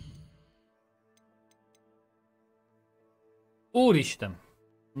megnézzük. Úristen!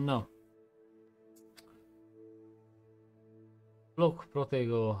 Na. Block,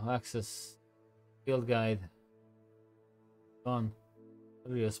 Protego, Access, Field Guide. Van.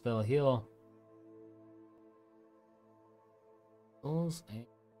 Real Spell Heal.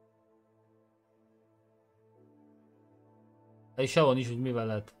 De is sehol is, hogy mivel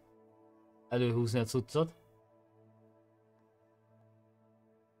lehet előhúzni a cuccot.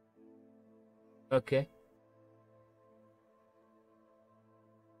 Oké.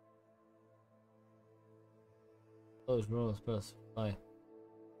 Those rolls plus 5.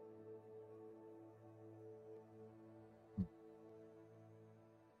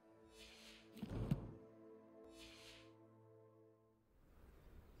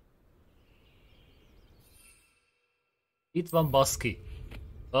 Itt van baszki.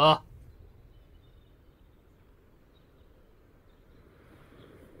 Ah!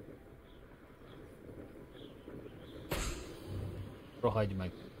 Rohagyj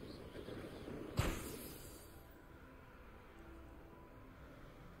meg.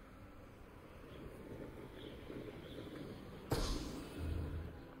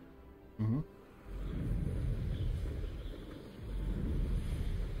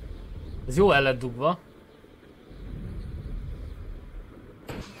 Ez jó el lett dugva.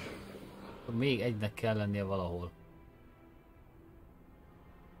 Még egynek kell lennie valahol.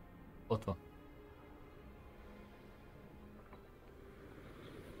 Ott van.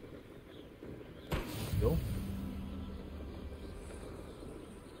 Jó.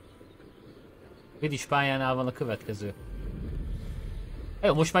 Vidis pályánál van a következő.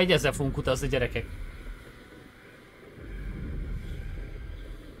 Jó, most már így ezzel fogunk utazni, gyerekek.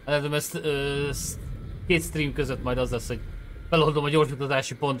 Hát ezt két stream között majd az lesz, hogy feloldom a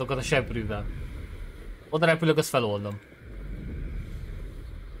gyorsutazási pontokat a seprűvel. Oda repülök, azt feloldom.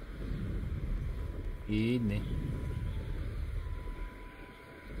 Így.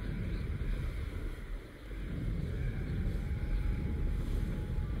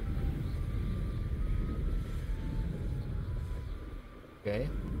 Oké.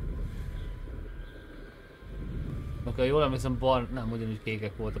 Akkor jól emlékszem, nem ugyanúgy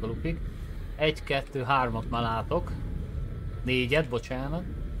kékek voltak a lupik. 1, 2, 3-at már látok. 4-et, bocsánat.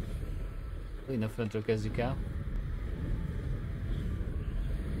 Innen föntről kezdjük el.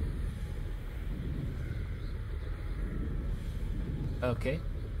 Oké.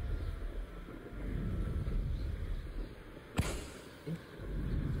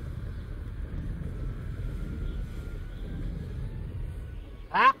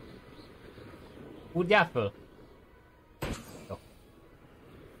 Á! Húrjál föl! Jó.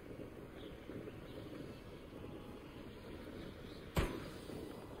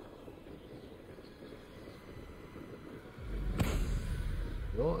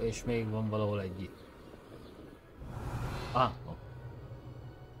 Jó, és még van valahol egy itt. Ah, oh.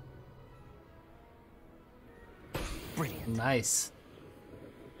 Nice.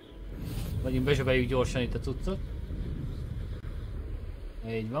 Vagyunk bezsebeljük gyorsan itt a cuccot.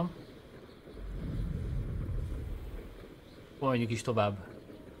 Így van. Menjünk is tovább.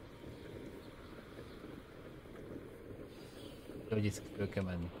 Hogy itt föl kell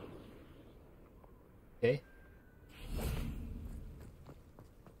menni. Oké.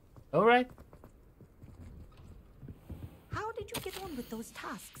 Alright. How did you get on with those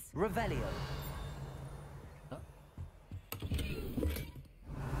tasks? Revelio.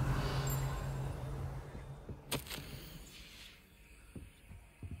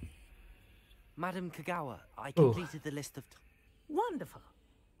 Madam Kagawa, I completed the list of... Wonderful.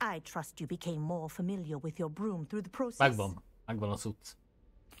 I trust you became more familiar with your broom through the process. Megvan a cucc.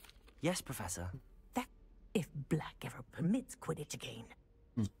 Yes, Professor. That if Black ever permits Quidditch again.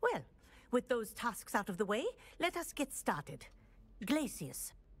 Well, with those tasks out of the way, let us get started.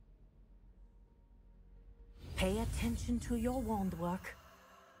 Glacius. Pay attention to your wand work.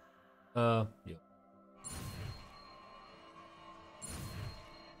 Jó.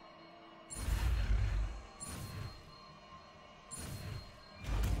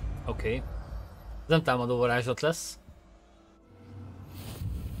 Oké. Ez nem támadó varázslat lesz.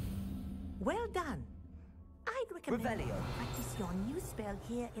 Well done. I'd recommend you practice your new spell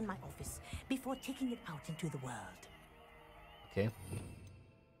here in my office before taking it out into the world. Oké.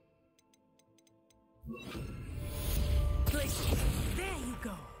 There you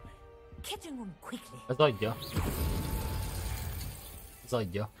go. Getting on quickly. Ez adja. Ez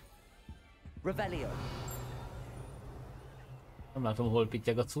adja. Revelio. Nem látom, hol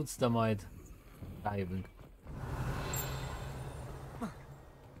pittyeg a cucc, de majd rájövünk.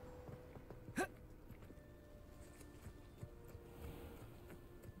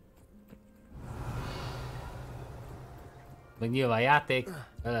 Meg nyilván játék,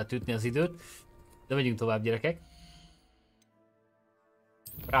 el lehet ütni az időt, de megyünk tovább, gyerekek.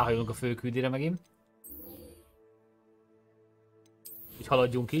 Ráhajolunk a főküldire megint. Úgy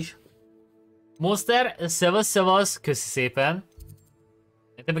haladjunk is. Monster, szevasz, köszi szépen.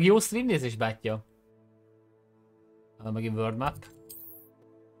 Te meg jó stream nézés, bátyja. Megint world map.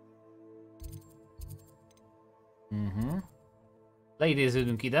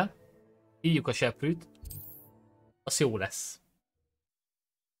 Leidéződünk ide. Hívjuk a seprűt. Az jó lesz.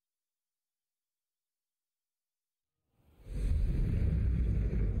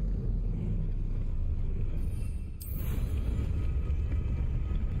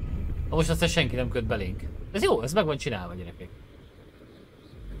 Most aztán senki nem köt belénk. Ez jó, ez meg van csinálva, gyerekek.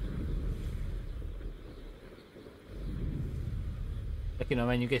 Neki nem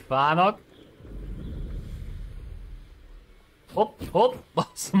menjünk egy fának. Hopp.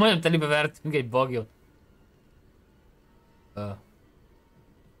 Majdnem telibe vertünk egy bagyot.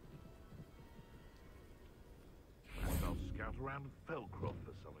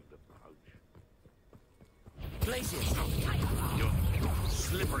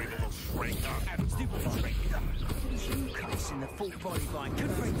 Slippery little shrink. Stupid shrink. In the full body line.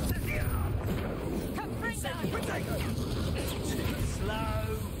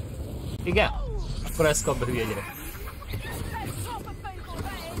 Slow. Igen? Akkor ezt kap be, hülye gyerek.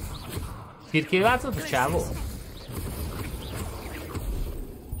 Firkél váltott a csávó?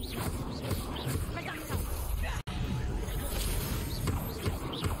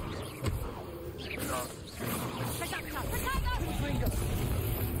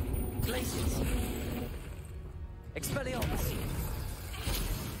 Expelliarmus.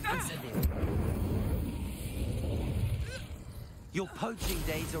 Your poaching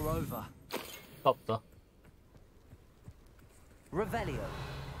days are over. Kapta. Revelio.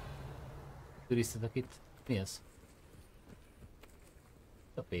 Turisztetek itt. Mi ez?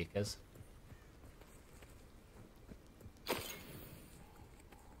 A pékez.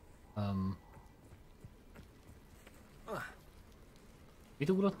 Mit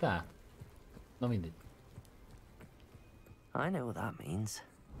ugrott át? Na mindegy. I know what that means.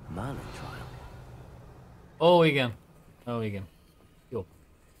 Merlin trial. Ó, igen. Ó, igen. Jó.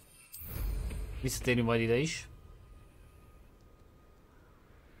 Visszatérünk majd ide is.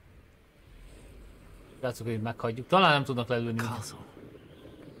 Látszok, hogy meghagyjuk. Talán nem tudnak lelőni. Castle.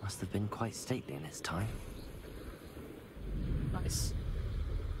 Must have been quite stately in its time. Nice.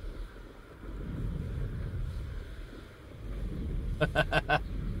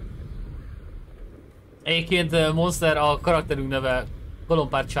 Egyébként Monster, a karakterünk neve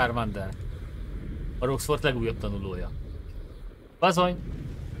Kolompár Charmander. A Roxfort legújabb tanulója. Bazony!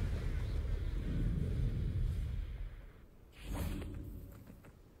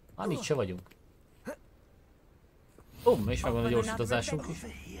 Itt se vagyunk. Ó, és megvan a gyors utazásunk is.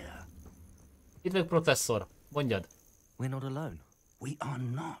 Itt meg processzor. Mondjad. We're not alone. We are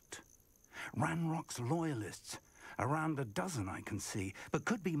not. Ranrock's loyalists. Around a dozen I can see, but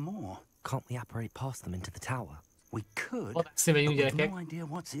could be more. Can't we apparate past them into the tower? We could, Szépen but we've no idea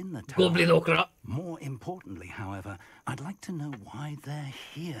what's in the tower. Goblinokra. More importantly, however, I'd like to know why they're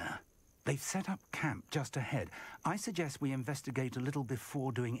here. They've set up camp just ahead. I suggest we investigate a little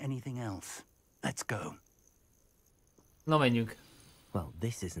before doing anything else. Let's go. Na menjünk. Well,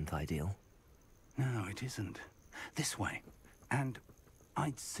 this isn't ideal. No, it isn't. This way. And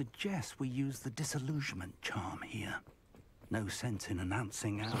I'd suggest we use the disillusionment charm here. No sense in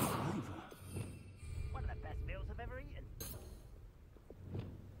announcing our arrival. One of the best meals I've ever eaten.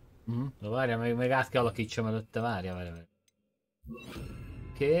 De várjál, meg át kell alakítsam előtte, várjál.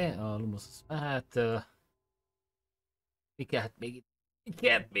 Oké, a Lumos az mehet. Mi kellett még ide? Mi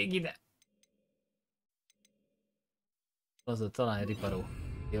kellett még ide? Az talán riparó.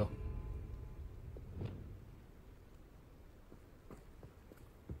 Jó.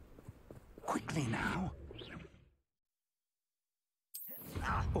 Quickly now.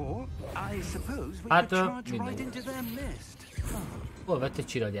 Or I suppose we could charge right into their mist. Hol vett egy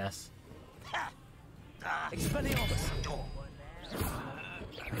csiragyász? Expelliarmus!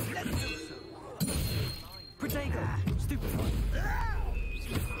 Protego! Stupefy!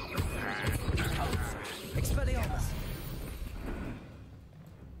 Expelliarmus!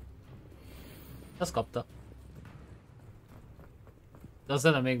 Azt kapta. De a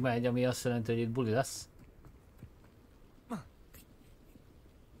zene még megy, ami azt jelenti, hogy itt buli lesz.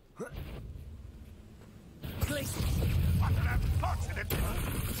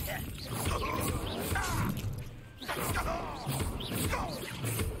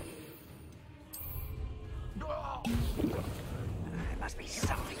 Must be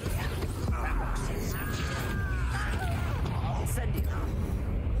something here. Ramrock says so. Incendio!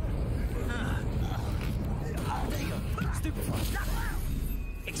 There you go! Stupefy!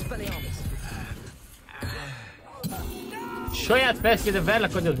 Expelliarmus! Saját felszínre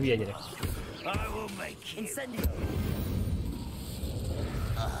verlek, hogy az hülye gyerek. Incendio!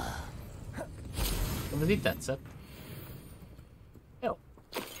 Ez itt tetszett. Jó.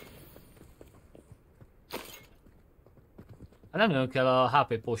 Hát nem nagyon kell a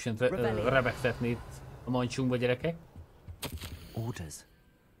HP potion-t rebegtetni itt a mancsunkba, gyerekek. Orders.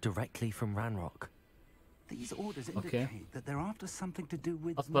 Directly from Ranrock. These orders indicate that they're after something to do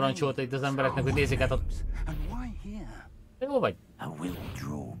with. Azt parancsolta itt az embereknek, hogy nézzék át a... And why here? Jó vagy? I will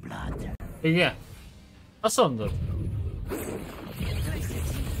draw blood. Igen. Azt mondod.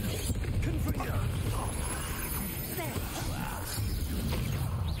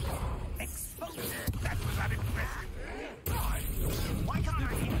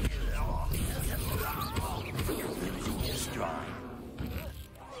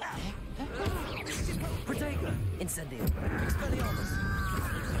 Protego! Incendio! Expelliarmus!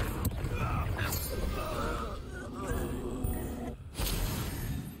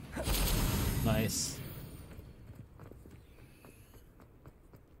 Nice.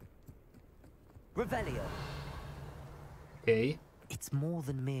 Revelio! Okay. It's more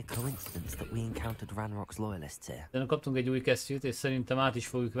than mere coincidence that we encountered Ranrock's loyalists here. De kaptunk egy új kesztyűt, és szerintem át is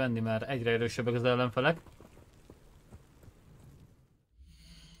fogjuk venni, mert egyre erősebbek az ellenfelek.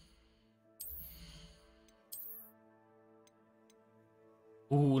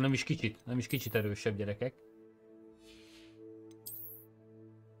 Nem is kicsit erősebb, gyerekek.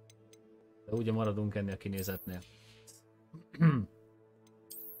 De ugye maradunk ennél a kinézetnél.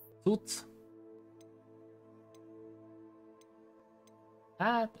 Tudsz?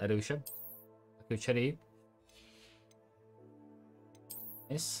 Hát, erősebb. Akkor cseréljük.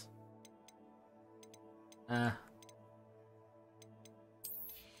 Yes.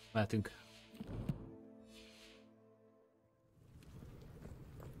 Mehetünk.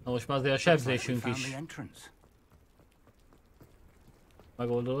 Na most már azért a sebzésünk is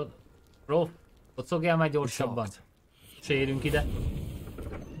Megoldod. Bro, kocogjál már gyorsabban. Se érünk ide.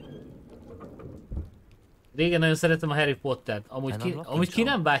 Régen nagyon szeretem a Harry Pottert. Amúgy ki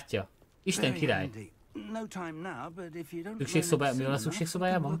nem bátyja? Isten király. Szükségszobájában? Mi van a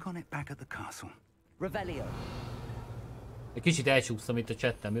szükségszobájában? Egy kicsit elcsúsztam itt a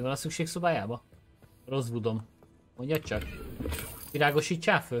chatten. Mi van a szükségszobájában? Rosewoodom. Mondjad csak.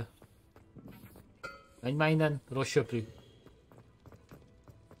 Virágosítsál föl? Menj már innen, rossz söprű.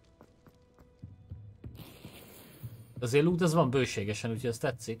 Azért loot az van bőségesen, úgyhogy ez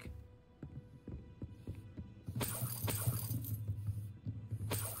tetszik.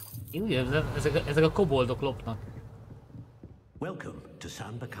 Ezek a koboldok lopnak. Welcome to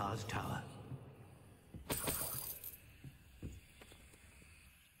Sambakar's Tower.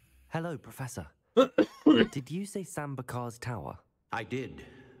 Hello, Professor. Did you say Sambakar's Tower? I did.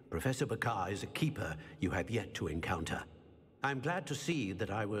 Professor Bakar is a keeper you have yet to encounter. I'm glad to see that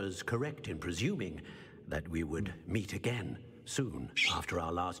I was correct in presuming that we would meet again soon after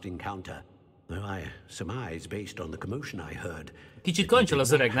our last encounter. Though I surmise, based on the commotion I heard, kicsit kancsol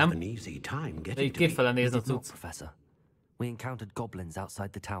az öreg, nem? De itt kétfele néz a cucc. Professor. We encountered goblins outside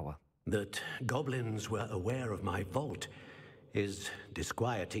the tower. That goblins were aware of my vault is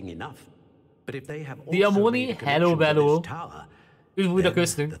disquieting enough. But if they have also made a connection to this tower,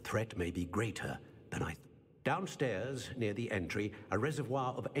 then the threat may be greater than I. Downstairs, near the entry, a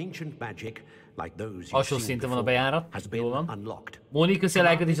reservoir of ancient magic, like those you've seen before, has been unlocked. Móni, köszi a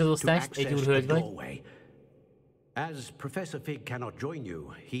lájkot és az osztást, egy úr hölgy vagy. As Professor Fig cannot join you,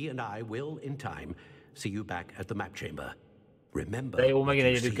 he and I will, in time, see you back at the map chamber. Remember. De jó, megint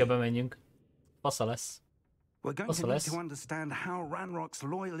egyedül kell bemenjünk. Passza lesz. We're going to need to understand how Ranrock's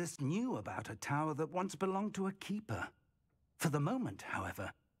loyalists knew about a tower that once belonged to a keeper. For the moment,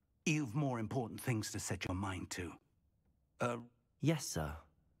 however, you've more important things to set your mind to. Yes, sir.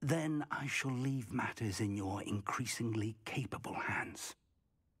 Then I shall leave matters in your increasingly capable hands.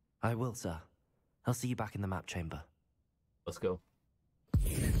 I will, sir. I'll see you back in the map chamber. Let's go.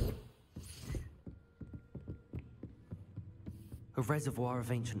 A reservoir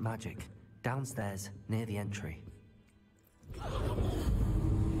of ancient magic, downstairs, near the entry.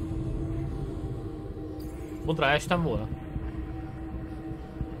 Pont ráestem volna?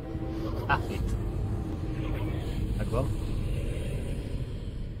 Itt. Megvan.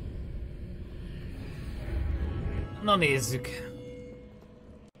 Na nézzük.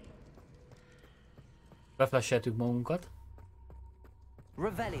 Beflasheltük magunkat.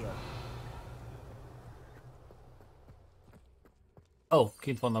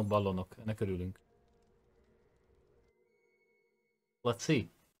 Kint vannak ballonok, ennek örülünk. Let's see.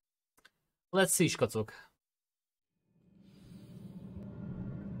 Let's see, skacok.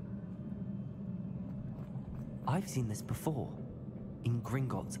 I've seen this before, in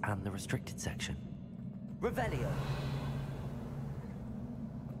Gringotts and the restricted section. Revelio.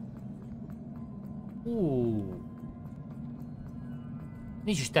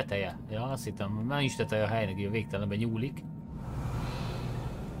 Nincs is teteje. Ja, azt hittem, már nincs teteje a helynek, így a végtelenben nyúlik.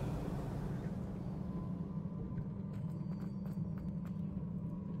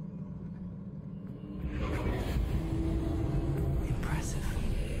 Impressive.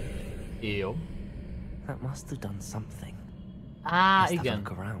 Jó. That must have done something. Igen.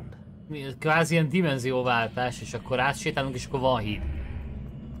 Kvázi ilyen dimenzióváltás, és akkor átsétálunk, és akkor van híd.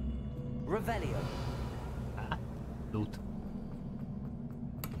 Revelio. Loot.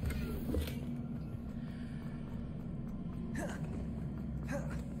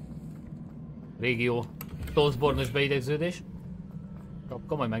 Régió. Toastbornos beidegződés.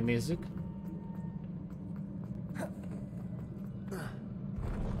 Kapka, majd megnézzük.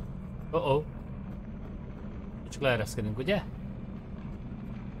 Csak leereszkedünk, ugye?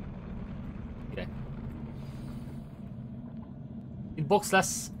 Mire? Itt box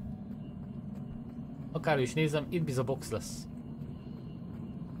lesz. Akár is nézem, itt biz a box lesz.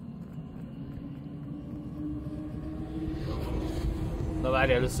 Na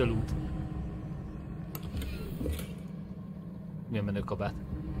várj, először loot. Milyen menő kabát.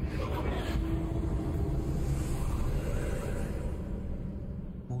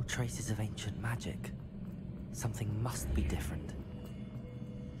 More traces of ancient magic. Something must be different.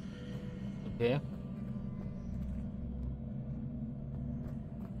 Oké.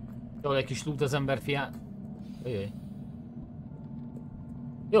 Jól egy kis loot az ember fián. Jöjj.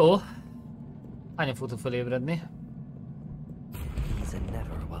 Jó. Hányan fogtok felébredni? He's a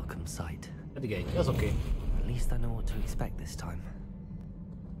never a welcome sight. Eddig egy, az oké. At least I know what to expect this time.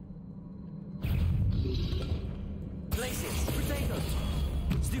 Glaciers, potato,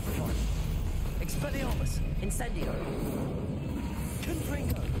 stupefy, expelliarmus, incendio, confringo.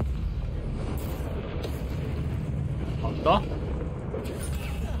 Kapta.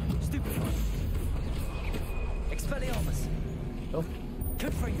 Jó.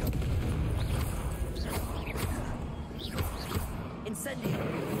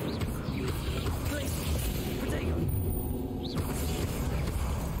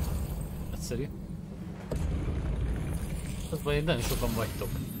 Egyszerű. Az baj, nagyon sokan vagytok.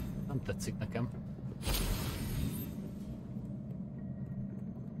 Nem tetszik nekem.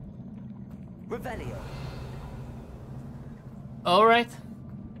 All right.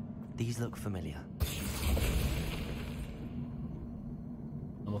 These look familiar.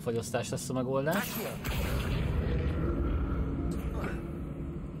 Nem a fagyasztás lesz a megoldás.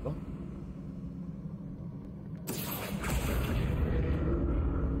 Jó.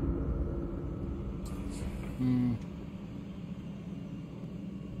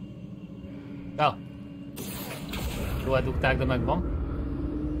 Ja. Jó, eldugták, de megvan.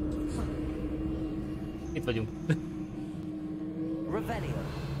 Itt vagyunk.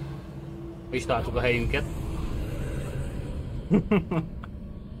 Mi is találtuk a helyünket.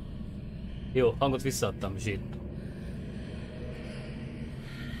 Jó, hangot visszaadtam, zsír.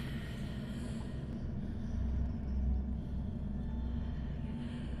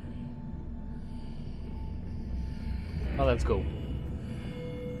 Na, let's go.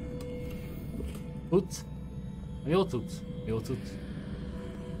 Tudsz? Jó tudsz? Jó tudsz.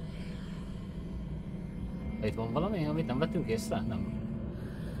 Itt van valami, amit nem vettünk észre? Nem.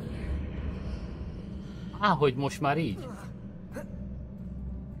 Hogy most már így?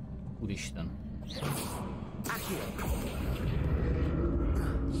 Úristen.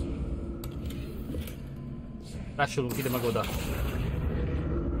 Rásolunk ide meg oda.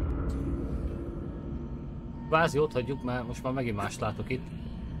 Kvázi ott hagyjuk, mert most már megint mást látok itt.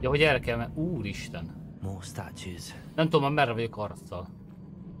 Ja, hogy erre kell, mert úristen. Nem tudom, már merre vagyok arccal.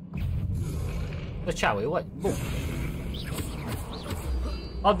 De csáva, jó vagy? Bum!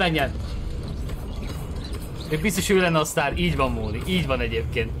 Hadd menjen! Még biztos ő lenne a sztár, így van Móni, így van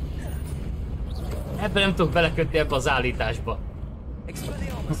egyébként. Ebben nem tudok belekötni ebbe az állításba.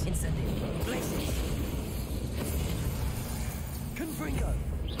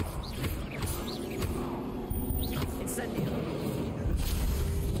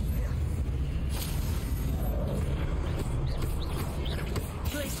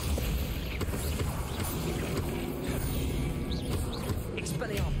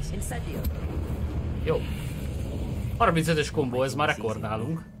 Jó. 35-ös kombó, ez már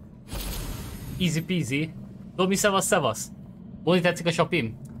rekordálunk. Easy peasy. Domi, szevasz, szevasz. Boni, tetszik a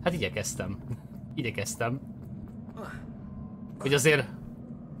sapim? Hát igyekeztem. Igyekeztem. Hogy azért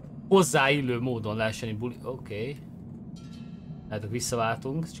hozzáillő módon lehessen buli... Oké. Hát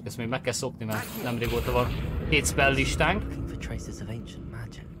visszaváltunk, csak ezt még meg kell szokni, mert nem régóta van 2 spell listánk.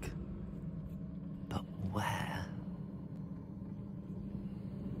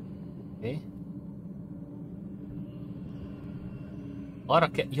 Oké.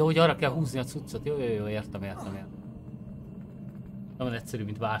 Arra kell, jó, hogy arra kell húzni a cuccot. Jó, értem. Nem olyan egyszerű,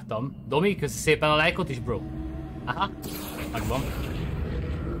 mint vártam. Domi, köszi szépen a lájkot is, bro. Aha, megvan.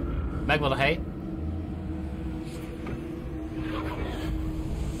 Megvan a hely.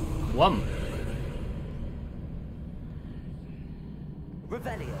 Van.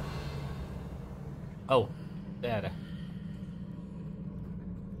 Ó, erre.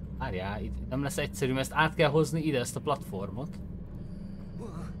 Várjál, itt nem lesz egyszerű, mert ezt át kell hozni ide, ezt a platformot.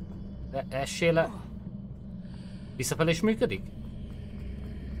 De essél le. Visszafelé is működik?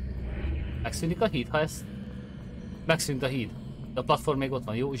 Megszűnik a híd, ha ez... Megszűnt a híd. De a platform még ott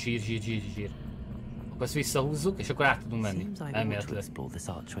van, jó? Zsír. Akkor ezt visszahúzzuk, és akkor át tudunk menni. Elméletileg.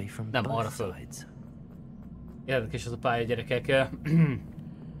 Nem, arra föl. Érdekes ez a pálya, gyerekek.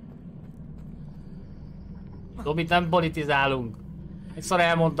 Dobit nem politizálunk. Egyszer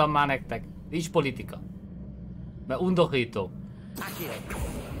elmondtam már nektek. Nincs politika. Mert undorító.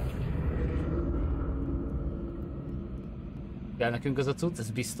 Kell nekünk az a cucc,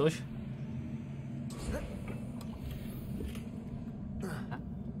 ez biztos.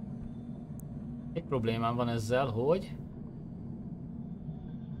 Egy problémám van ezzel, hogy...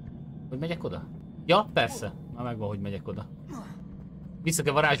 Hogy megyek oda? Ja, persze. Már megvan, hogy megyek oda. Vissza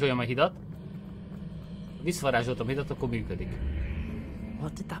kell varázsoljam a hidat. Ha visszavarázsoltam a hidat, akkor működik.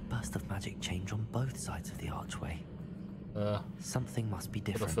 What did that burst of magic change on both sides of the archway? Something must be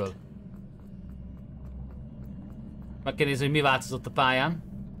different. Oda föl. Meg kell nézni, hogy mi változott a pályán.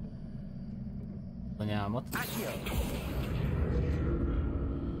 A nyálmat.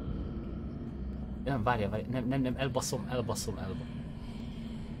 Nem, várjál, nem, elbaszom.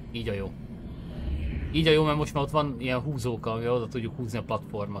 Így a jó. Így a jó, mert most már ott van ilyen húzóka, amivel oda tudjuk húzni a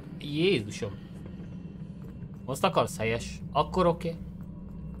platformot. Jézusom! Azt akarsz? Helyes. Akkor oké.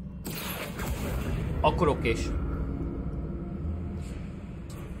 Akkor okés.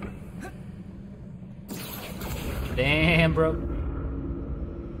 Damn, bro.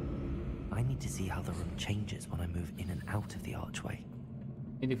 I need to see how the room changes when I move in and out of the archway.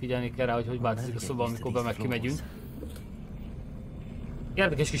 Mindig figyelni kell rá, hogy változik a szoba, amikor be meg kimegyünk.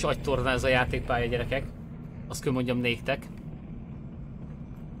 Érdekes kis agytorna ez a játékpálya, gyerekek. Azt kell mondjam néktek.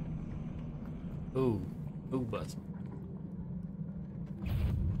 Bazd.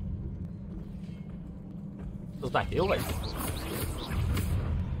 Az bárki, jó vagy?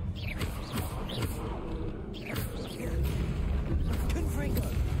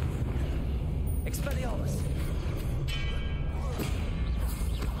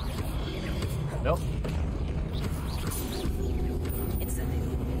 Jó.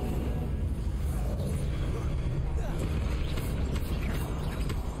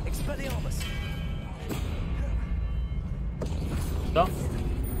 Da.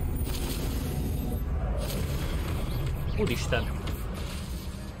 Úristen!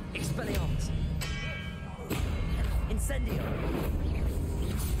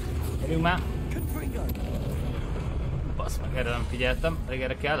 Gyerünk már! Basz meg, erre nem figyeltem, pedig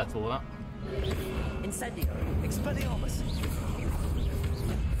erre kellett volna.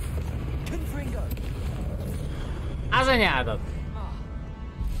 Az anyádat!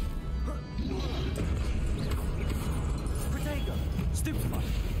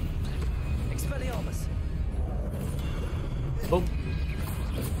 Boom.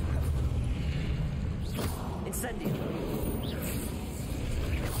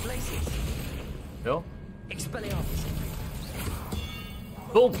 Jó.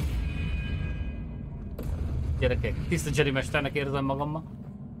 Boom. Gyerekek, tiszta Jedi mesternek érzem magammal.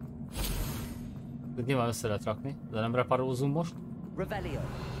 Nyilván össze lehet rakni, de nem reparózunk most.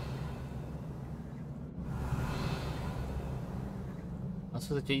 Azt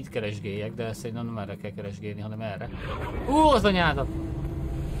mondod, hogy itt keresgéljek, de szerintem nem erre kell keresgélni, hanem erre. Az anyádat!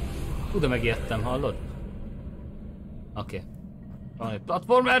 De megijedtem, hallod? Oké. Van egy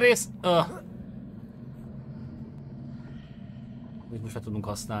platformer rész. Úgy most már tudunk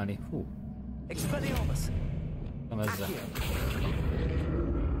használni. Hú. Nem ezzel.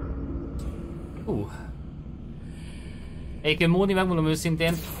 Egyébként Móni, megmondom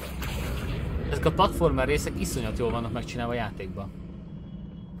őszintén, ezek a platformer részek iszonyat jól vannak megcsinálva a játékban.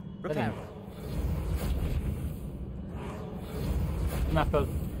 Mappel.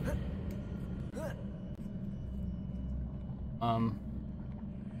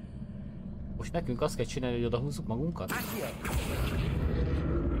 Most nekünk azt kell csinálni, hogy odahúzzuk magunkat?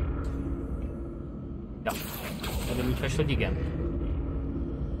 Ja, de úgy fest, hogy igen.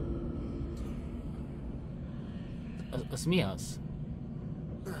 Az mi az?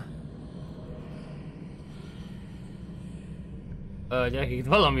 Gyerekek, itt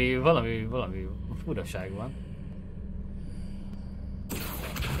valami furaság van.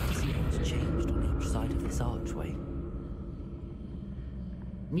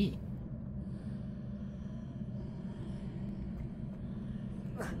 Mi?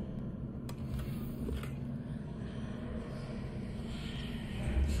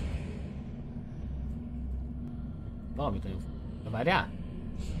 Valamit nagyon... De várjál?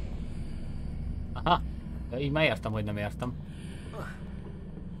 Aha! De így már értem, hogy nem értem.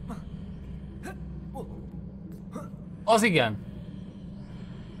 Az igen!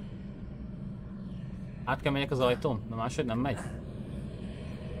 Át kell menjek az ajtón, de máshogy nem megy.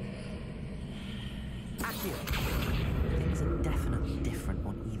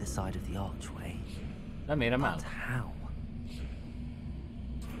 Nem érem el.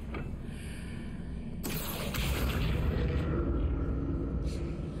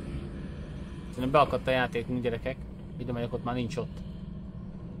 Szerintem beakadt a játékunk, gyerekek. Ide megyek, ott már nincs ott.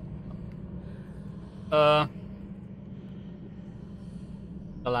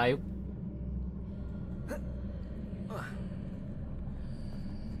 Találjuk.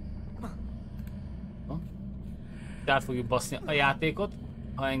 Át fogjuk baszni a játékot,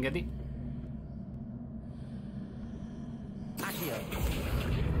 ha engedi.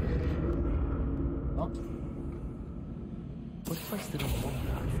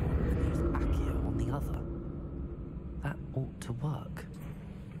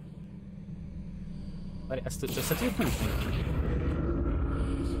 Várj, ezt össze tudjuk húzni?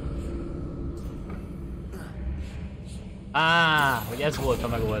 Hogy ez volt a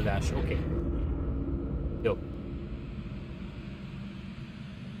megoldás, oké. Jó.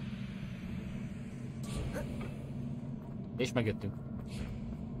 És megjöttünk.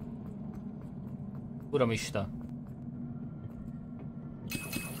 Uramista.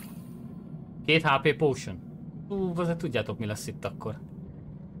 2 HP potion. Azért tudjátok, mi lesz itt akkor.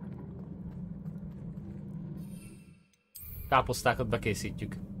 Káposztákat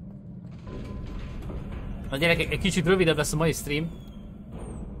bekészítjük. Na gyerekek, egy kicsit rövidebb lesz a mai stream.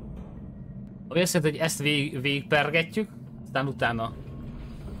 Ami azt jelenti, hogy ezt végigpergetjük, aztán utána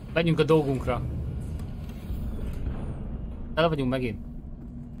menjünk a dolgunkra. Tele vagyunk megint.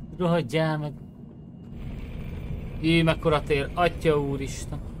 Rohadjál meg. Jé, mekkora tér, atya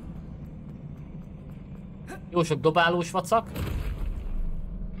úristen. Jó sok dobálós vacak.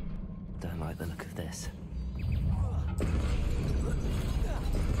 Don't like the look of this.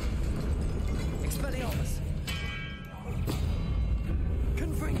 Expelliarmus.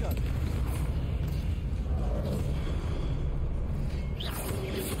 Confringo.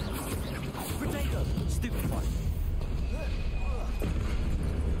 Potato. Stupefy.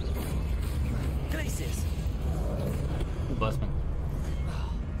 Glacius. Bazd meg.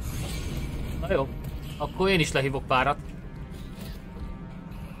 Na jó. Akkor én is lehívok párat.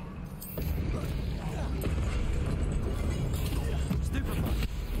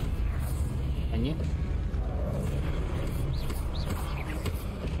 Ennyi.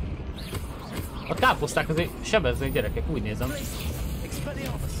 A káposzták azért sebeznek gyerekek, úgy nézem.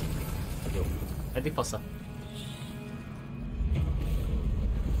 Jó. Eddig fasza.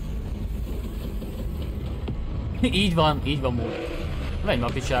 Így van múl. Menj ma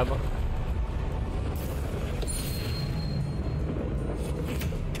a picsába.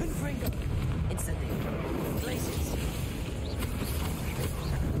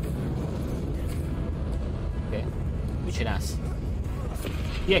 Oké. Mit csinálsz?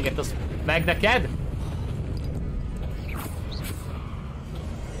 Ilyenket az meg neked?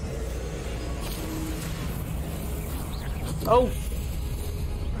 Oh!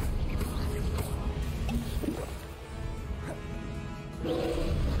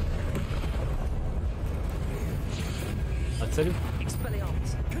 Nagyszerű.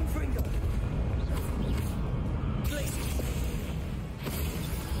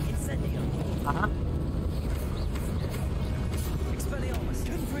 Aha.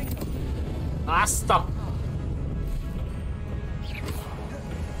 Azt a...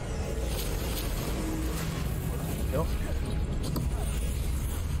 Jó.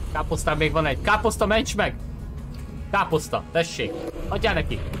 Káposztán még van egy. Káposzta, ments meg! Káposzta, tessék! Adjál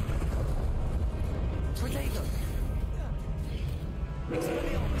neki!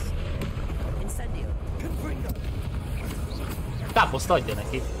 Káposzta, adja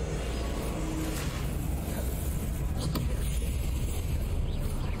neki!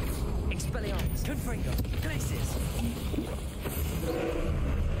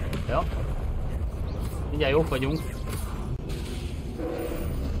 Ja. Mindjárt jók vagyunk.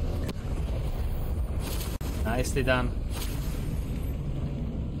 Nicely done.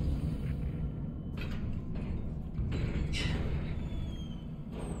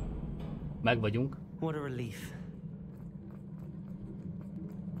 Meg vagyunk. What a relief.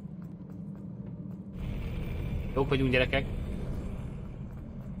 Jók vagyunk, gyerekek.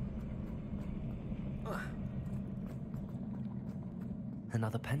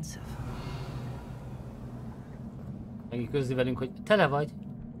 Another pensive. Megint közli velünk, hogy tele vagy.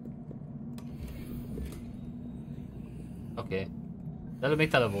 Oké. De előbb még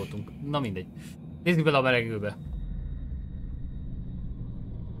tele voltunk. Na mindegy. Nézzük bele a melegőbe.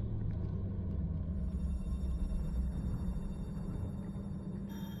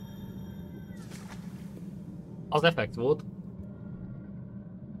 Az effekt volt.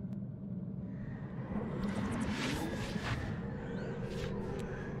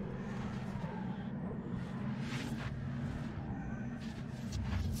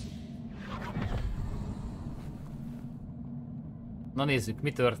 Na nézzük,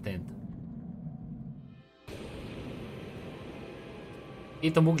 mi történt.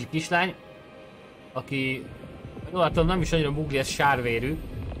 Itt a mugli kislány, aki... Jól látom, nem is annyira mugli, ez sárvérű.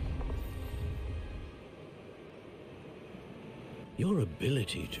 Your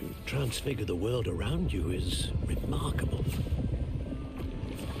ability to transfigure the world around you is remarkable.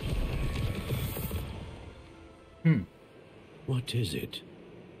 What is it?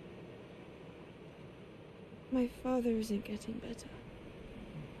 My father isn't getting better.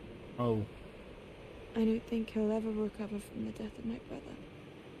 Oh. I don't think he'll ever recover from the death of my brother.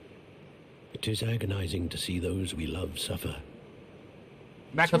 It is agonizing to see those we love suffer.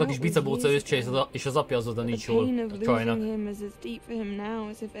 Meghalt a kis bicabóca öccse, és az apja az oda nincs jól a csajnak.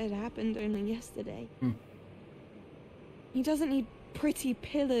 He doesn't need pretty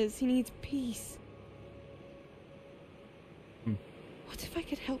pillars, he needs peace. What if I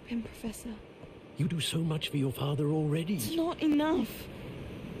could help him, Professor? You do so much for your father already. It's not enough.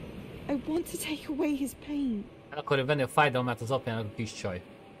 I want to take away his pain. El akarja venni a fájdalmát az apjának a kis csaj.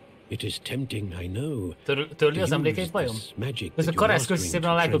 It is tempting, I know. Törli az emlékeit vajon? Ez a karász köszi szépen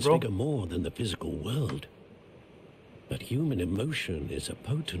a lájkot, bro. More than the physical world. But human emotion is a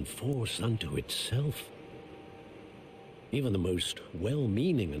potent force unto itself. Even the most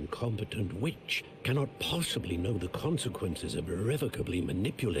well-meaning and competent witch cannot possibly know the consequences of irrevocably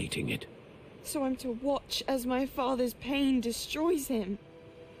manipulating it. So I'm to watch as my father's pain destroys him.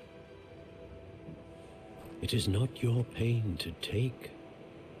 It is not your pain to take.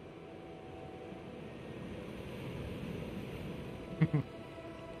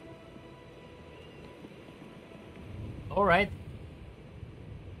 All right.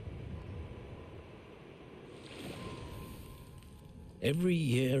 Every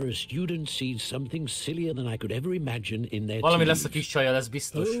year a student sees something sillier than I could ever imagine in their Valami lesz a kis csaja, lesz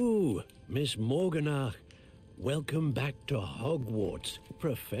biztos. Oh, Miss Morganach, welcome back to Hogwarts,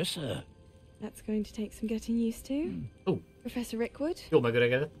 Professor. That's going to take some getting used to. Oh. Professor Rickwood. Jó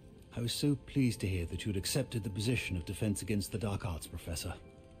megöregedett. I was so pleased to hear that you'd accepted the position of Defense Against the Dark Arts, Professor.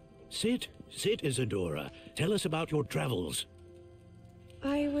 Sit, Isadora. Tell us about your travels.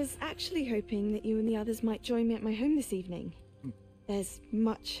 I was actually hoping that you and the others might join me at my home this evening. There's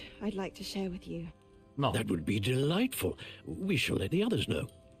much I'd like to share with you. No. That would be delightful. We shall let the others know.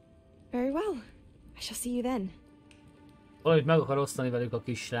 Very well. I shall see you then. Valamit meg akar osztani velük a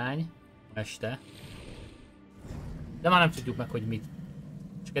kislány este. De már nem tudjuk meg, hogy mit.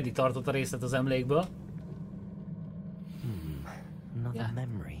 Csak eddig tartott a részlet az emlékből. Another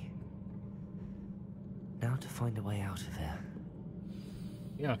memory. Now to find a way out of here.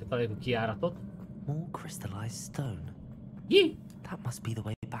 Igen, akkor találjuk a kijáratot. More crystallized stone. Jé! That must be the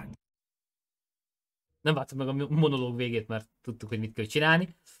way back. Nem vártuk meg a monológ végét, mert tudtuk, hogy mit kell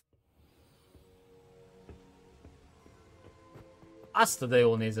csinálni. Azt de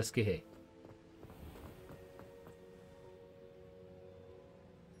jól néz ez ki, hé.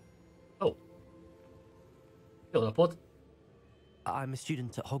 Oh. Jó napot. I'm a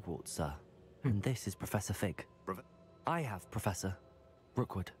student at Hogwarts, sir. And this is Professor Fig. I have Professor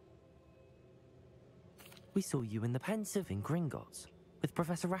Rookwood. We saw you in the Pensive in Gringotts with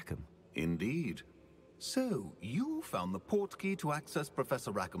Professor Rackham. Indeed. So, you found the portkey to access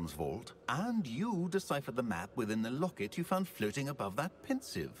Professor Rackham's vault, and you deciphered the map within the locket you found floating above that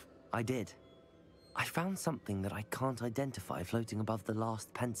Pensive. I did. I found something that I can't identify floating above the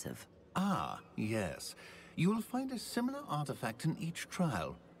last Pensive. Ah, yes. You will find a similar artifact in each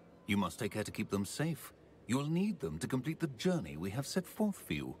trial. You must take care to keep them safe. You'll need them to complete the journey we have set forth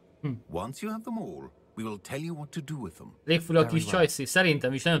for you. Once you have them all, we will tell you what to do with them. Légfül a kis csajszi.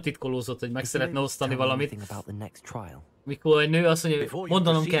 Szerintem is nagyon titkolózott, hogy meg szeretne osztani valamit. Mikor egy nő azt mondja, hogy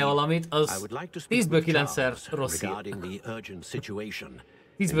mondanom kell valamit, az 10-ből 9-szer rossz hír.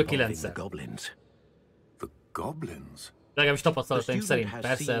 10-ből 9-szer. The goblins? Legalábbis tapasztalataim szerint.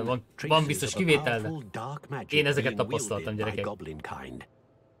 Persze, van biztos kivétel, de én ezeket tapasztaltam, gyerekek.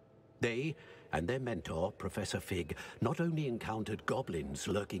 They and their mentor, Professor Fig, not only encountered goblins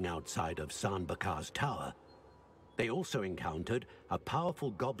lurking outside of Sanbakar's tower, they also encountered a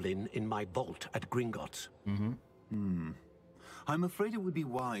powerful goblin in my vault at Gringotts. I'm afraid it would be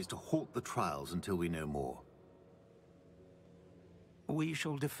wise to halt the trials until we know more. We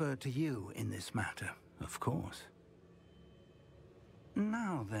shall defer to you in this matter, of course.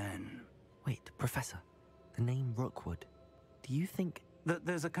 Now then... Wait, Professor. The name Rookwood. Do you think... that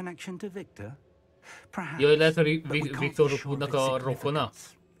there's a connection to Victor? Perhaps, Jaj, lehet, hogy Viktor Rookwoodnak a rokona?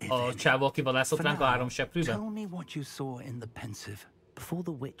 A csávó, aki vadászott ránk a 3 seprűben? Tell me what you saw in the Pensive. Before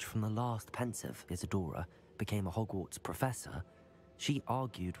the witch from the last Pensive, Isadora, became a Hogwarts professor, she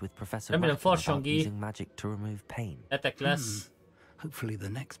argued with Professor Rackham about using magic to remove pain. Etek lesz. Hopefully the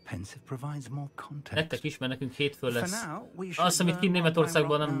next Pensive provides more context. Lettek is, mert nekünk hétfőn lesz. Azt hiszem, itt kint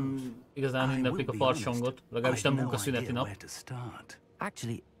Németországban nem igazán ünneplik a farsangot, legalábbis nem munkaszüneti nap.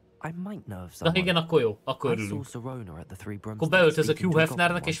 Actually, I might know of De someone. igen, akkor jó, akkor örülünk. Akkor beöltözök Hugh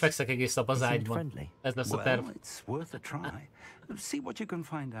Hefnernek és fekszek egész nap az ágyban. Ez lesz a terv. Well, it's worth a try. See what you can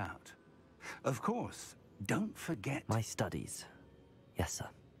find out. Of course, don't forget my studies. Yes, sir.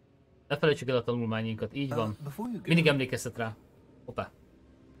 Ne felejtsük el a tanulmányinkat, így van. Mindig emlékeztet rá. Hoppá.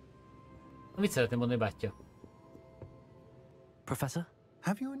 Mit szeretném mondani, bátyja? Professor?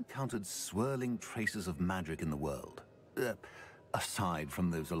 Have you encountered swirling traces of magic in the world? Aside from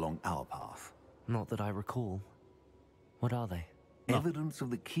those along our path? Not that I recall. What are they? Evidence of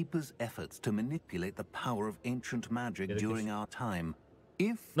the Keeper's efforts to manipulate the power of ancient magic during our time.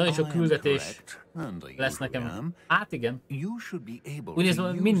 Nagyon sok küldetés lesz nekem. Hát igen. Úgy nézve,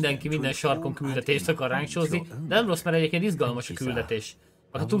 hogy mindenki minden sarkon küldetést akar ránk sózni, de nem rossz, mert egyébként izgalmas a küldetés.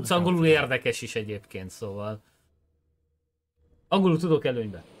 Ha tudsz angolul, érdekes is egyébként, szóval Angolul tudok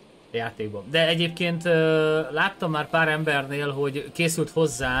előnybe a játékban. De egyébként láttam már pár embernél, hogy készült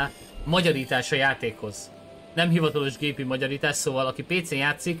hozzá magyarítás a játékhoz. Nem hivatalos gépi magyarítás, szóval aki PC-n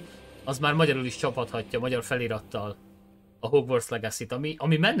játszik, az már magyarul is csaphatja, magyar felirattal a Hogwarts Legacy-t,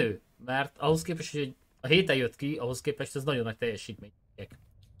 ami menő, mert ahhoz képest, hogy a héten jött ki, ahhoz képest ez nagyon nagy teljesítmény.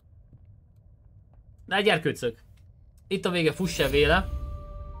 Na, gyerkőcök! Itt a vége, fuss el véle.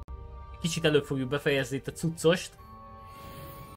 Kicsit előbb fogjuk befejezni itt a cuccost.